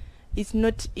efforts. It's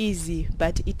not easy,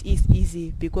 but it is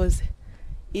easy because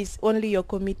it's only your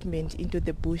commitment into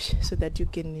the bush so that you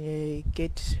can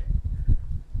get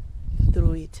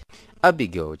through it.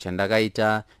 Abigail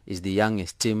Chandagaita is the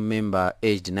youngest team member,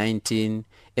 aged 19,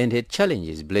 and had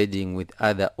challenges bleeding with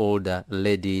other older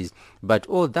ladies, but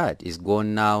all that is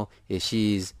gone now as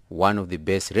she is one of the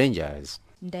best rangers.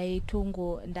 I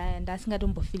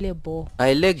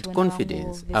lacked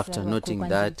confidence after noting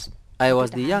that I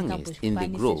was the youngest in the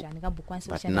group,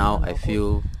 but now I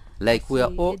feel like we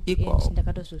are all equal.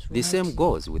 The same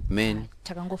goes with men.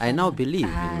 I now believe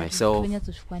in myself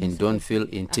and don't feel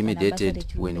intimidated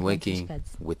when working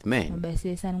with men.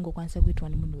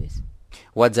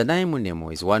 Wadzanai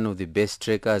Munemo is one of the best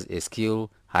trackers, a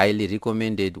skill highly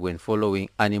recommended when following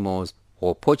animals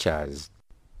or poachers.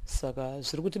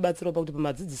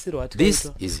 This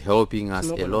is helping us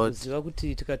a lot.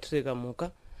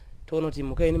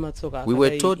 We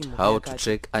were taught how to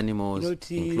track animals,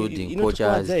 including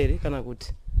poachers. To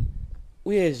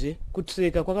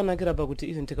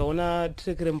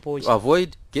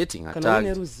avoid getting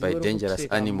attacked by dangerous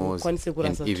animals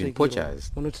and even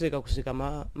poachers.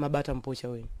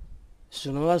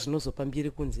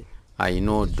 I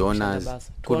know donors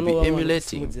could be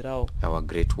emulating our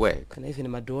great work.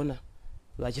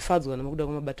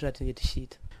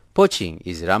 Poaching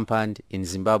is rampant in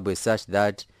Zimbabwe such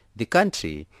that the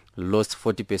country lost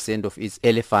 40% of its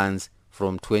elephants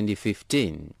from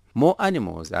 2015. More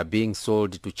animals are being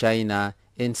sold to China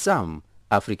and some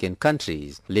African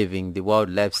countries, leaving the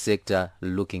wildlife sector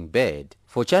looking bad.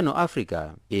 For Channel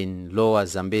Africa in Lower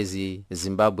Zambezi,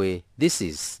 Zimbabwe, this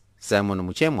is Simon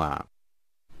Muchemwa.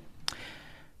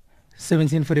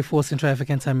 17:44 Central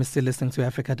African Time. Is still listening to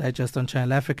Africa Digest on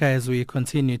Channel Africa as we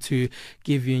continue to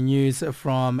give you news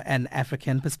from an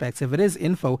African perspective. It is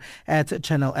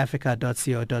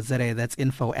info@channelafrica.co.za. That's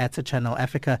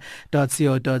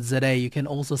info@channelafrica.co.za. You can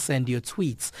also send your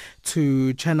tweets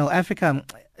to Channel Africa,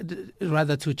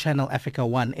 rather to Channel Africa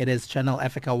 1. It is Channel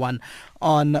Africa 1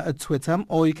 on Twitter,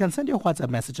 or you can send your WhatsApp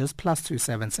messages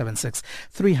 +2776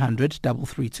 300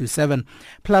 3327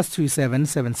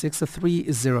 +2776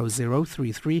 300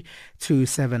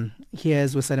 3327.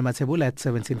 Here's Wisani Matebula at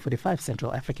 17:45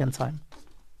 Central African Time.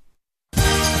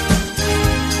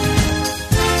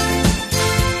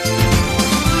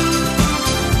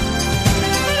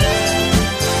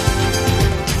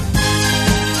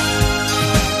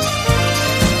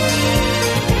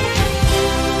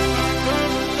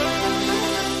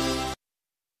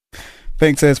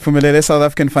 Thanks, Pumelele. South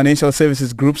African Financial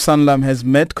Services Group Sanlam has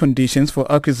met conditions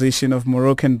for acquisition of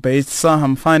Moroccan-based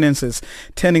Saham Finances,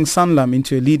 turning Sanlam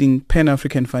into a leading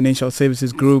Pan-African financial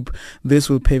services group. This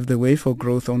will pave the way for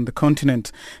growth on the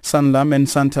continent. Sanlam and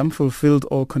Santam fulfilled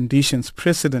all conditions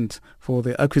precedent for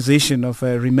the acquisition of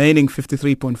a remaining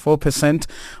 53.4%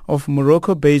 of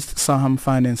Morocco-based Saham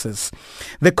Finances.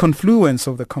 The confluence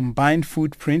of the combined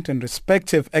footprint and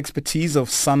respective expertise of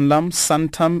Sanlam,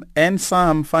 Santam and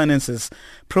Saham Finances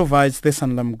provides the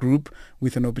Sanlam Group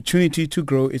with an opportunity to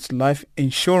grow its life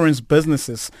insurance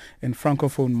businesses in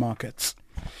Francophone markets.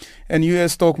 And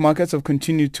U.S. stock markets have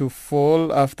continued to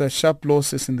fall after sharp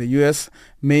losses in the U.S.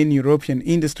 Main European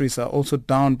industries are also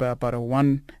down by about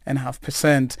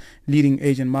 1.5%. Leading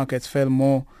Asian markets fell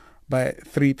more by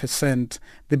 3%.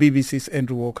 The BBC's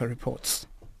Andrew Walker reports.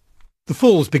 The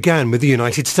falls began with the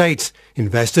United States.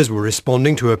 Investors were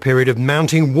responding to a period of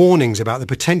mounting warnings about the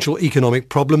potential economic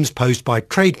problems posed by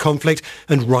trade conflict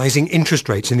and rising interest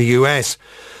rates in the US.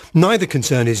 Neither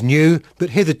concern is new, but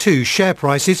hitherto share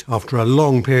prices, after a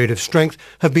long period of strength,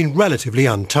 have been relatively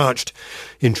untouched.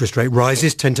 Interest rate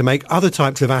rises tend to make other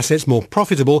types of assets more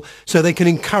profitable, so they can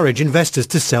encourage investors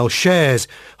to sell shares.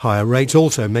 Higher rates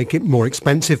also make it more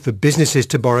expensive for businesses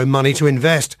to borrow money to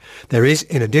invest. There is,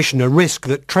 in addition, a risk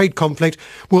that trade conflict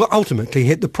will ultimately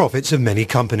hit the profits of many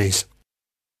companies.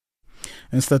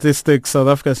 In statistics, South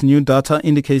Africa's new data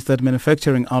indicates that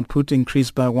manufacturing output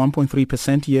increased by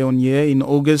 1.3% year-on-year in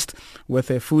August, with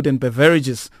food and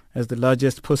beverages as the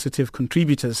largest positive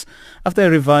contributors, after a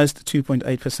revised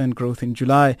 2.8% growth in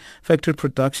July. Factory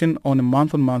production on a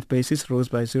month-on-month basis rose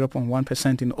by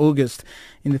 0.1% in August.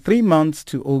 In the 3 months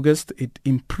to August, it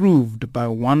improved by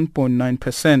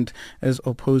 1.9% as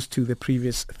opposed to the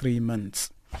previous 3 months.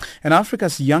 And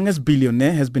Africa's youngest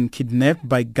billionaire has been kidnapped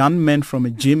by gunmen from a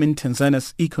gym in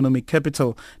Tanzania's economic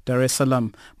capital, Dar es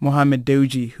Salaam. Mohamed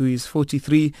Dewji, who is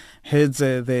 43, heads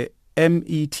the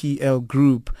METL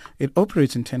Group. It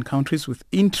operates in 10 countries with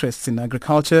interests in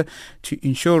agriculture to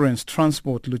insurance,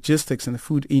 transport, logistics and the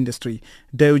food industry.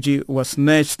 Dewji was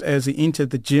snatched as he entered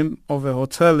the gym of a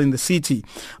hotel in the city.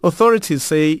 Authorities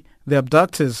say the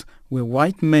abductors were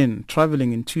white men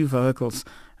traveling in 2 vehicles,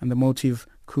 and the motive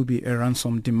could be a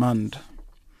ransom demand.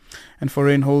 And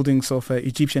foreign holdings of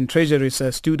Egyptian treasuries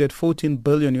stood at $14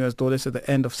 billion at the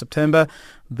end of September.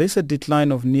 This is a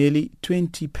decline of nearly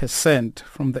 20%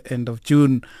 from the end of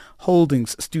June.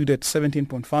 Holdings stood at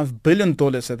 $17.5 billion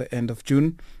at the end of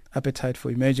June. Appetite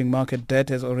for emerging market debt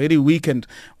has already weakened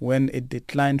when it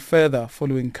declined further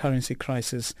following currency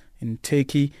crisis in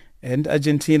Turkey and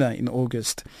Argentina in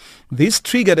August. This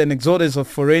triggered an exodus of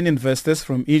foreign investors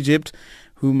from Egypt,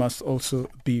 who must also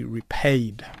be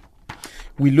repaid.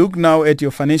 We look now at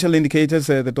your financial indicators.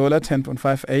 The dollar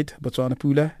 10.58, Botswana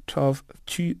Pula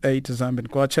 12.28, Zambian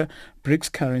Kwacha,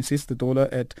 BRICS currencies, the dollar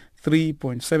at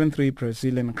 3.73,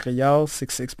 Brazilian Real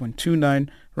 66.29,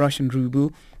 Russian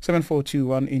Ruble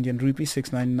 7421, Indian Rupee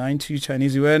 6992,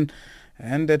 Chinese Yuan,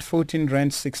 and at 14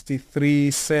 Rand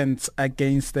 63 cents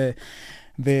against the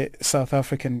South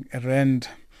African Rand.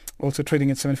 Also trading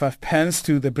at 75 pence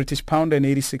to the British pound and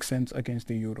 86 cents against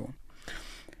the euro.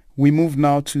 We move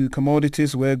now to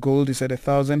commodities, where gold is at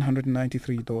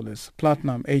 $1,193,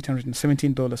 platinum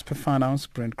 $817 per fine ounce,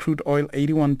 Brent crude oil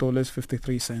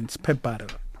 $81.53 per barrel.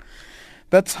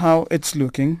 That's how it's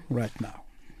looking right now.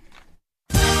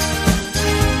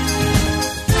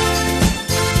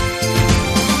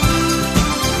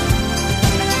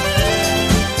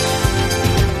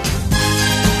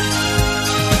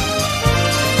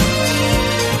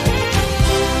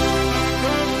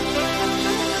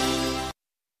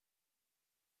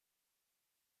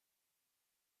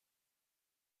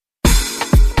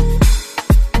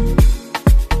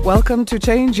 Welcome to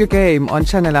Change Your Game on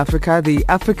Channel Africa, the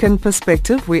African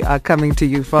perspective. We are coming to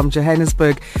you from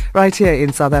Johannesburg, right here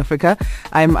in South Africa.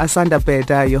 I'm Asanda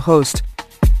Beda, your host.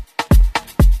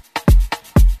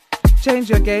 Change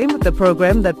Your Game, the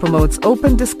program that promotes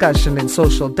open discussion and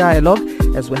social dialogue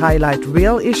as we highlight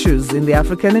real issues in the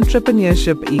African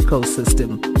entrepreneurship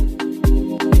ecosystem.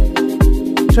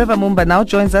 Trevor Mumba now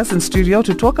joins us in studio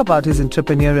to talk about his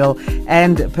entrepreneurial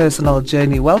and personal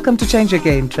journey. Welcome to Change Your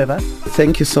Game, Trevor.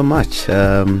 Thank you so much.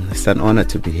 It's an honor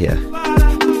to be here.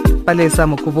 Palesa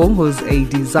Mukubong, who's a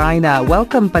designer.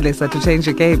 Welcome, Palesa, to Change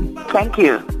Your Game. Thank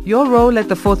you. Your role at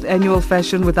the 4th Annual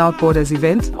Fashion Without Borders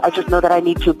event? I just know that I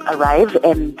need to arrive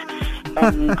and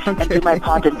do my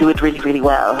part and do it really, really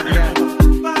well. Yeah.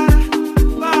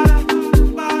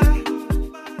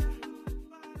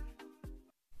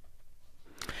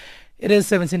 It is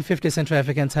 17:50 Central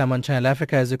African Time on Channel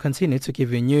Africa as we continue to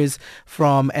give you news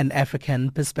from an African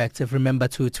perspective. Remember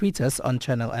to tweet us on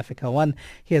Channel Africa 1.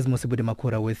 Here's Musibudi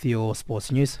Makura with your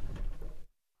sports news.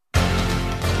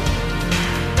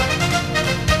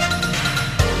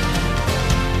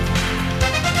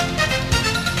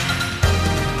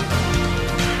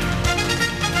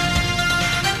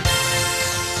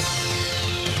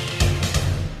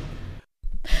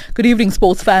 Good evening,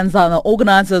 sports fans. The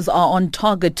organisers are on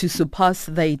target to surpass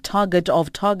the target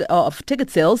of ticket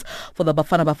sales for the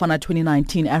Bafana Bafana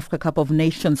 2019 Africa Cup of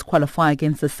Nations qualifier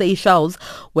against the Seychelles,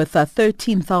 with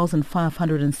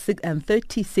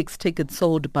 13,536 tickets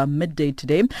sold by midday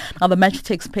today. Now, the match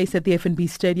takes place at the FNB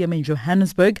Stadium in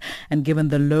Johannesburg, and given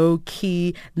the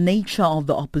low-key nature of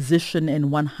the opposition in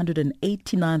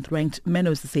 189th ranked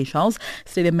Menos, the Seychelles,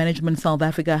 Stadium Management South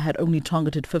Africa had only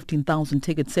targeted 15,000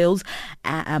 ticket sales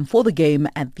for the game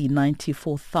at the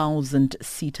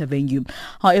 94,000-seater venue.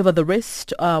 However,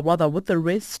 with the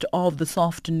rest of this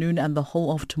afternoon and the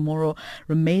whole of tomorrow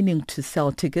remaining to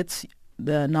sell tickets,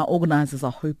 the now organisers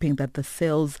are hoping that the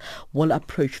sales will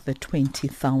approach the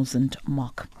 20,000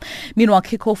 mark. Meanwhile,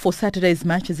 kickoff for Saturday's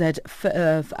match is at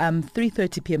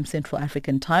 3:30 p.m. Central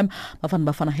African Time.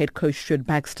 Bafana head coach Stuart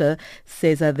Baxter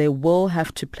says that they will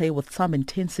have to play with some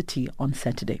intensity on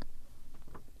Saturday.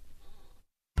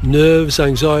 Nerves,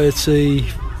 anxiety,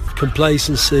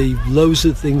 complacency, loads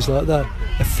of things like that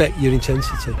affect your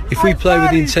intensity. If we play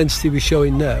with the intensity we're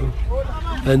showing now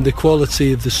and the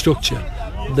quality of the structure,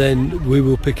 then we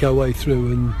will pick our way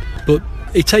through. But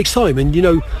it takes time, and you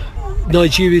know,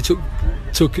 Nigeria took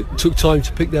time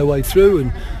to pick their way through,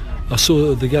 and I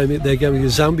saw their game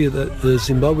against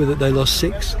Zimbabwe that they lost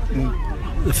 6.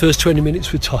 The first 20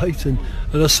 minutes were tight, and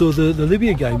I saw the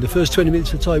Libya game. The first 20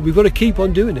 minutes were tight. We've got to keep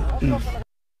on doing it.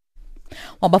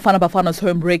 Well, Bafana's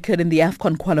home record in the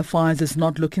AFCON qualifiers is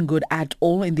not looking good at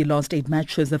all. In the last 8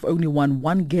 matches, they've only won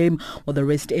 1 game, with the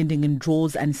rest ending in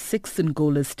draws and 6 in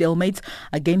goalless stalemates.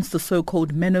 Against the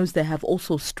so-called Menos, they have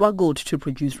also struggled to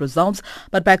produce results,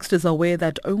 but Baxter's aware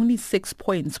that only 6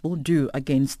 points will do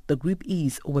against the Group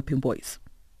E's Whipping Boys.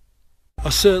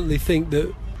 I certainly think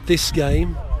that this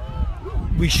game,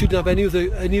 we shouldn't have any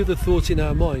other thought in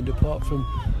our mind apart from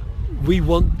we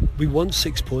want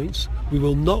 6 points. We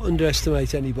will not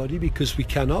underestimate anybody because we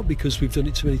cannot, because we've done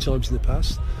it too many times in the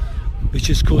past, which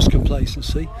has caused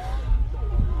complacency.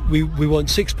 We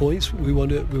want 6 points. We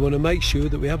want to make sure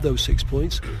that we have those 6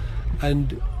 points,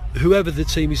 and whoever the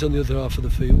team is on the other half of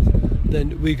the field,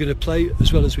 then we're going to play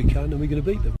as well as we can, and we're going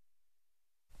to beat them.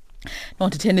 On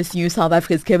to tennis news. South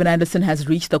Africa's Kevin Anderson has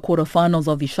reached the quarterfinals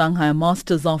of the Shanghai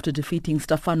Masters after defeating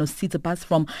Stefanos Tsitsipas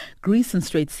from Greece in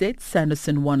straight sets.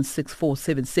 Anderson won 6-4,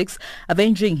 7-6,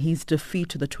 avenging his defeat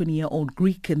to the 20-year-old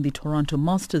Greek in the Toronto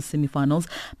Masters semi-finals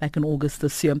back in August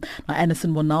this year. Now,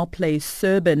 Anderson will now play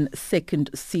Serbian second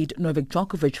seed Novak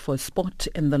Djokovic for a spot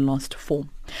in the last 4.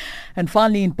 And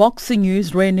finally, in boxing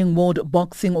news, reigning World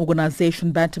Boxing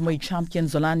Organization bantamweight champion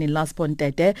Zolani Laspon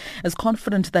Tete is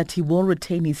confident that he will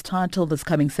retain his title this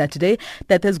coming Saturday.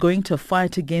 Tete is going to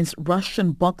fight against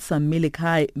Russian boxer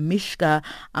Milikai Mishka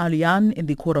Alyan in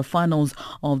the quarterfinals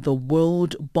of the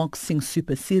World Boxing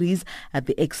Super Series at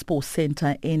the Expo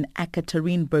Center in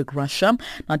Ekaterinburg, Russia.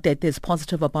 Now, Tete is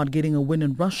positive about getting a win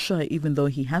in Russia, even though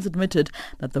he has admitted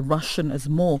that the Russian is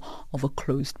more of a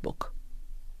closed book.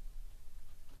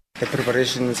 The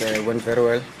preparations went very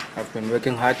well. I've been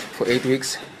working hard for 8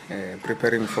 weeks,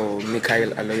 preparing for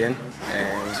Mikhail Aloyan.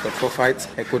 He's got 4 fights,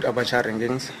 good amateur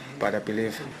rankings, but I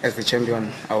believe as the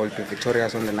champion I will be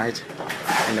victorious on the night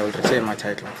and I will retain my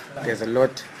title. There's a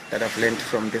lot that I've learned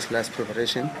from this last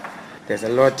preparation. There's a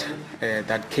lot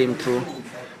that came through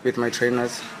with my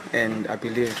trainers, and I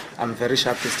believe I'm very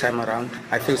sharp this time around.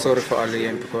 I feel sorry for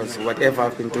Aloyen because whatever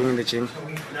I've been doing in the gym,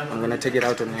 I'm going to take it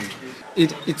out on him.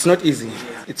 It's not easy.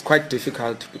 It's quite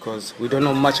difficult because we don't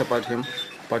know much about him,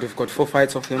 but we've got 4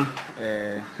 fights of him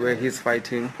where he's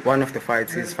fighting. One of the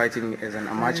fights he's fighting as an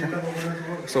amateur.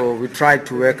 So we tried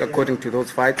to work according to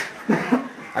those fights.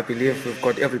 I believe we've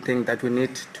got everything that we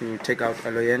need to take out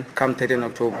Aloyen. Come 13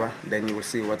 October, then you will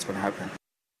see what's going to happen.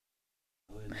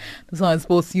 The Science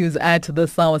Sports News at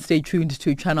this hour. Stay tuned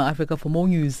to Channel Africa for more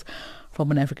news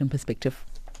from an African perspective.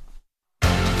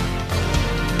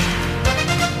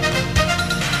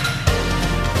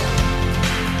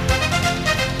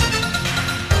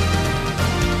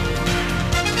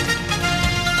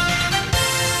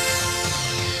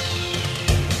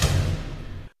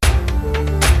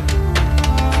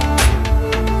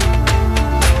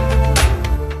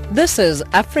 This is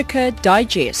Africa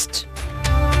Digest.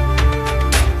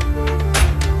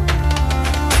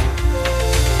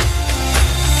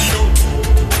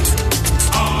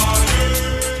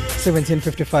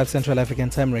 17:55 Central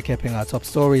African Time, recapping our top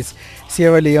stories.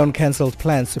 Sierra Leone cancelled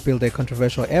plans to build a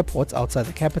controversial airport outside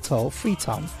the capital,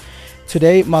 Freetown.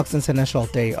 Today marks International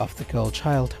Day of the Girl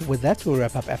Child. With that, we'll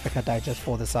wrap up Africa Digest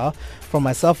for this hour. From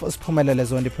myself, Siphumelele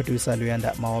Zondi, producer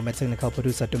Luyanda Maome, technical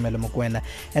producer Tumelo Mukwena,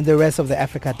 and the rest of the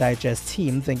Africa Digest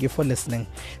team, thank you for listening.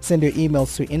 Send your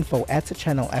emails to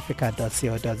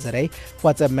info@channelafrica.co.za.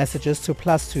 WhatsApp messages to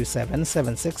 +27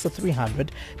 76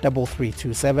 300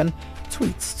 3327.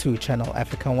 Tweets to Channel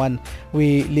Africa 1.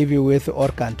 We leave you with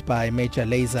Orkant by Major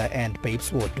Lazer and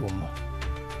Babes Wodumo.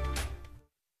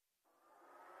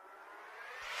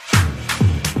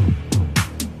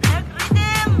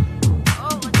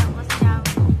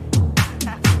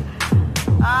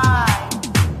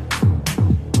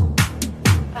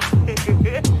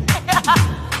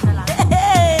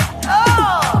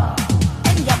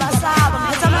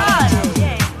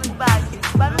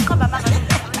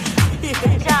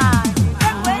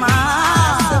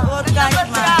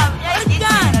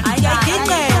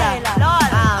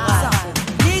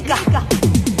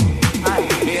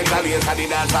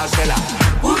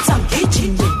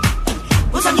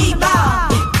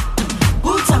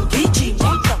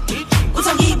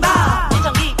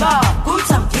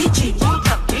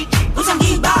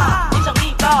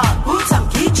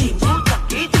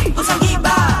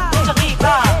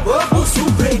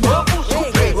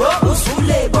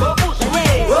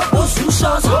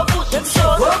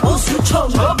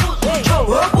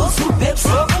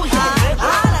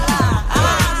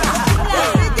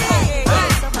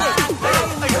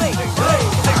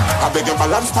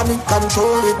 Balance panic,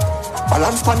 control it.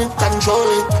 Balance panic,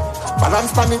 control it.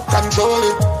 Balance panic, control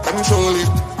it. Control it,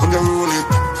 when you roll it.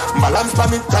 Balance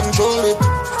panic, control it.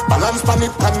 Balance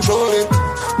panic, control it.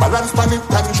 Balance panic,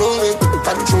 control it.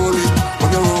 Control it,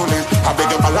 when you roll it. I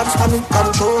beg you, balance panic,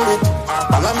 control it.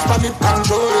 Balance panic,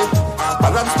 control it.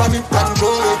 Balance panic,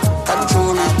 control it.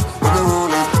 Control it, when you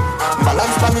roll it.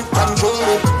 Balance panic, control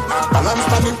it. Balance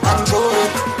panic, control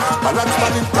it. Balance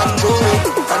panic, control it.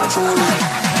 Control it.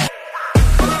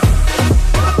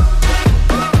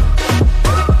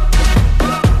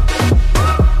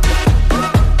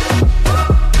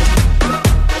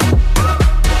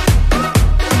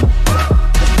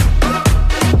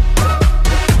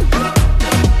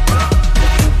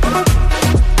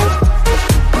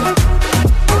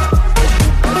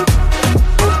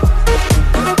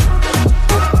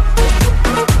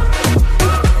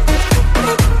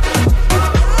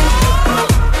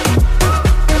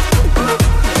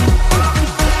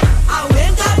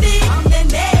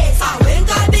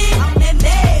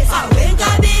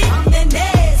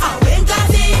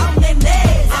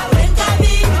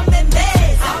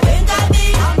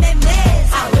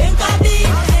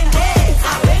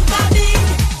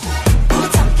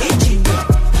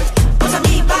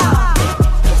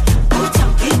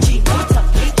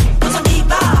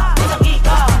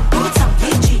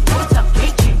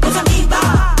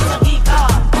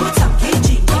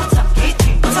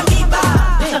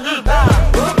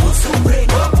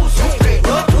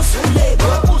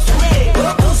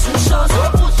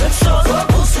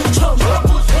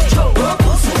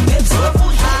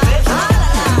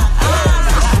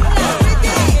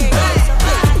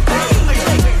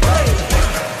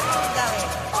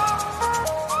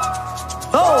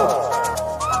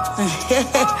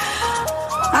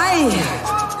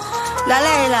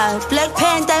 Black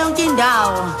Panther yonke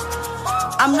indawo.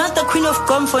 I'm not the queen of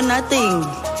gum for nothing.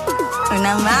 And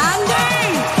I'm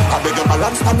angry. I beg you,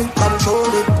 balance panic,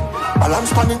 control it.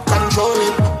 Balance panic, control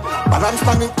it. Balance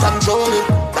panic, control it.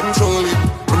 Control it,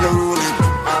 when you roll it.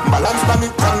 Balance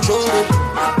panic, control it.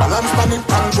 Balance pan it,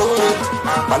 control it.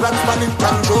 Balance pan it,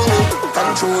 control it.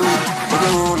 Control it, when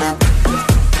you roll it.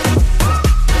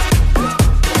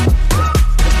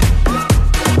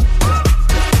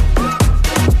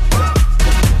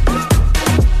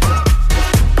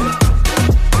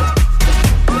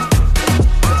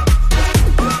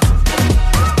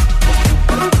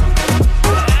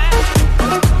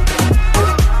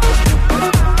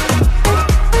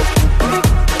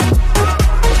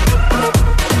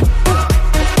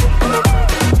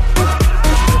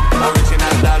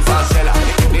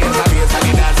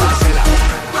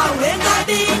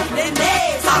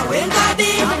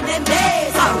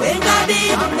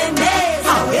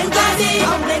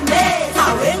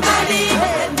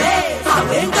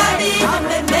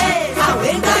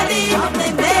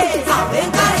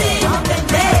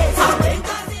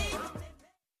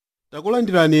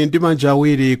 Takulandirani ndi manja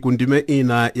awiri ku ndime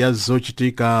ina ya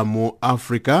zochitika mu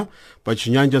Africa pa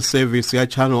chinyanja service ya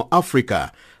Channel Africa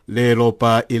lero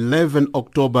pa 11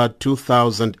 October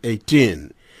 2018.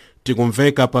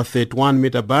 Tikumveka pa 31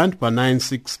 meter band pa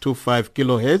 9625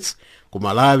 kHz ku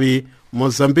Malawi,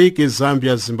 Mozambique,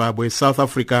 Zambia, Zimbabwe, South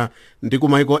Africa ndi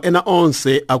kumaiko ena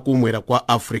onse akumwera kwa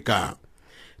Africa.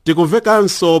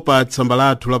 Tikumvekanso pa tsamba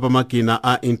lathu la pamakina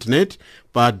a internet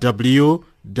pa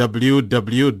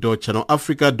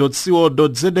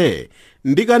www.channelafrica.co.za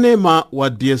ndi kanema wa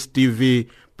DSTV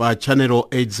pa channel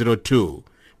 802.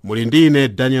 Muli ndine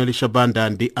Daniel Shabanda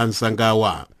ndi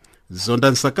anzangawa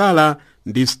Zonda Nsakala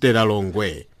ndi Stella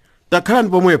Longwe. Takhalani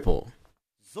pomwepo.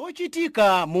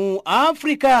 Zochitika mu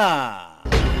Africa.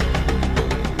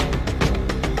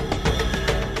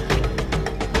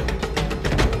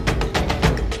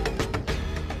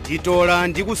 Titola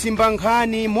ndi kusimba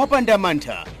nkhani mopanda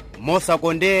mantha,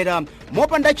 mosakondera,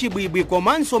 mopanda chibwibwi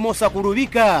komanso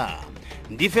mosakulubika.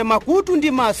 Ndife makutu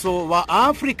ndi maso wa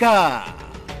Africa.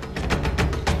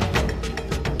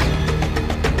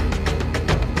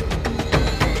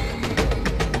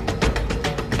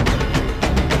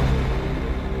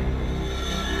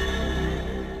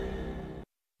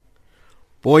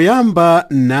 Poyamba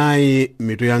nayi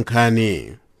mitu ya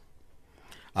nkhani.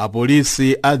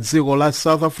 Apolisi a dziko la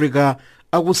South Africa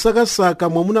akusakasaka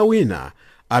mwamuna wina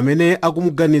amene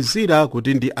akumuganizira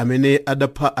kuti ndi amene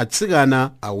adapha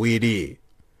atsikana awiri.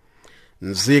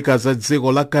 Nzika za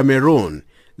dziko la Cameroon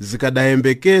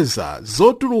zikadayembekeza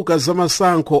zotuluka za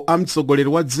masankho a mtsogoleri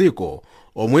wa dziko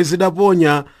omwe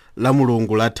zidaponya la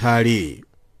Mulungu lathali.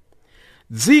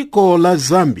 Dziko la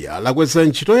Zambia lakweza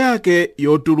ntchito yake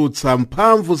yotulutsa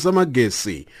mphamvu za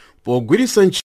magesi pogwiritsa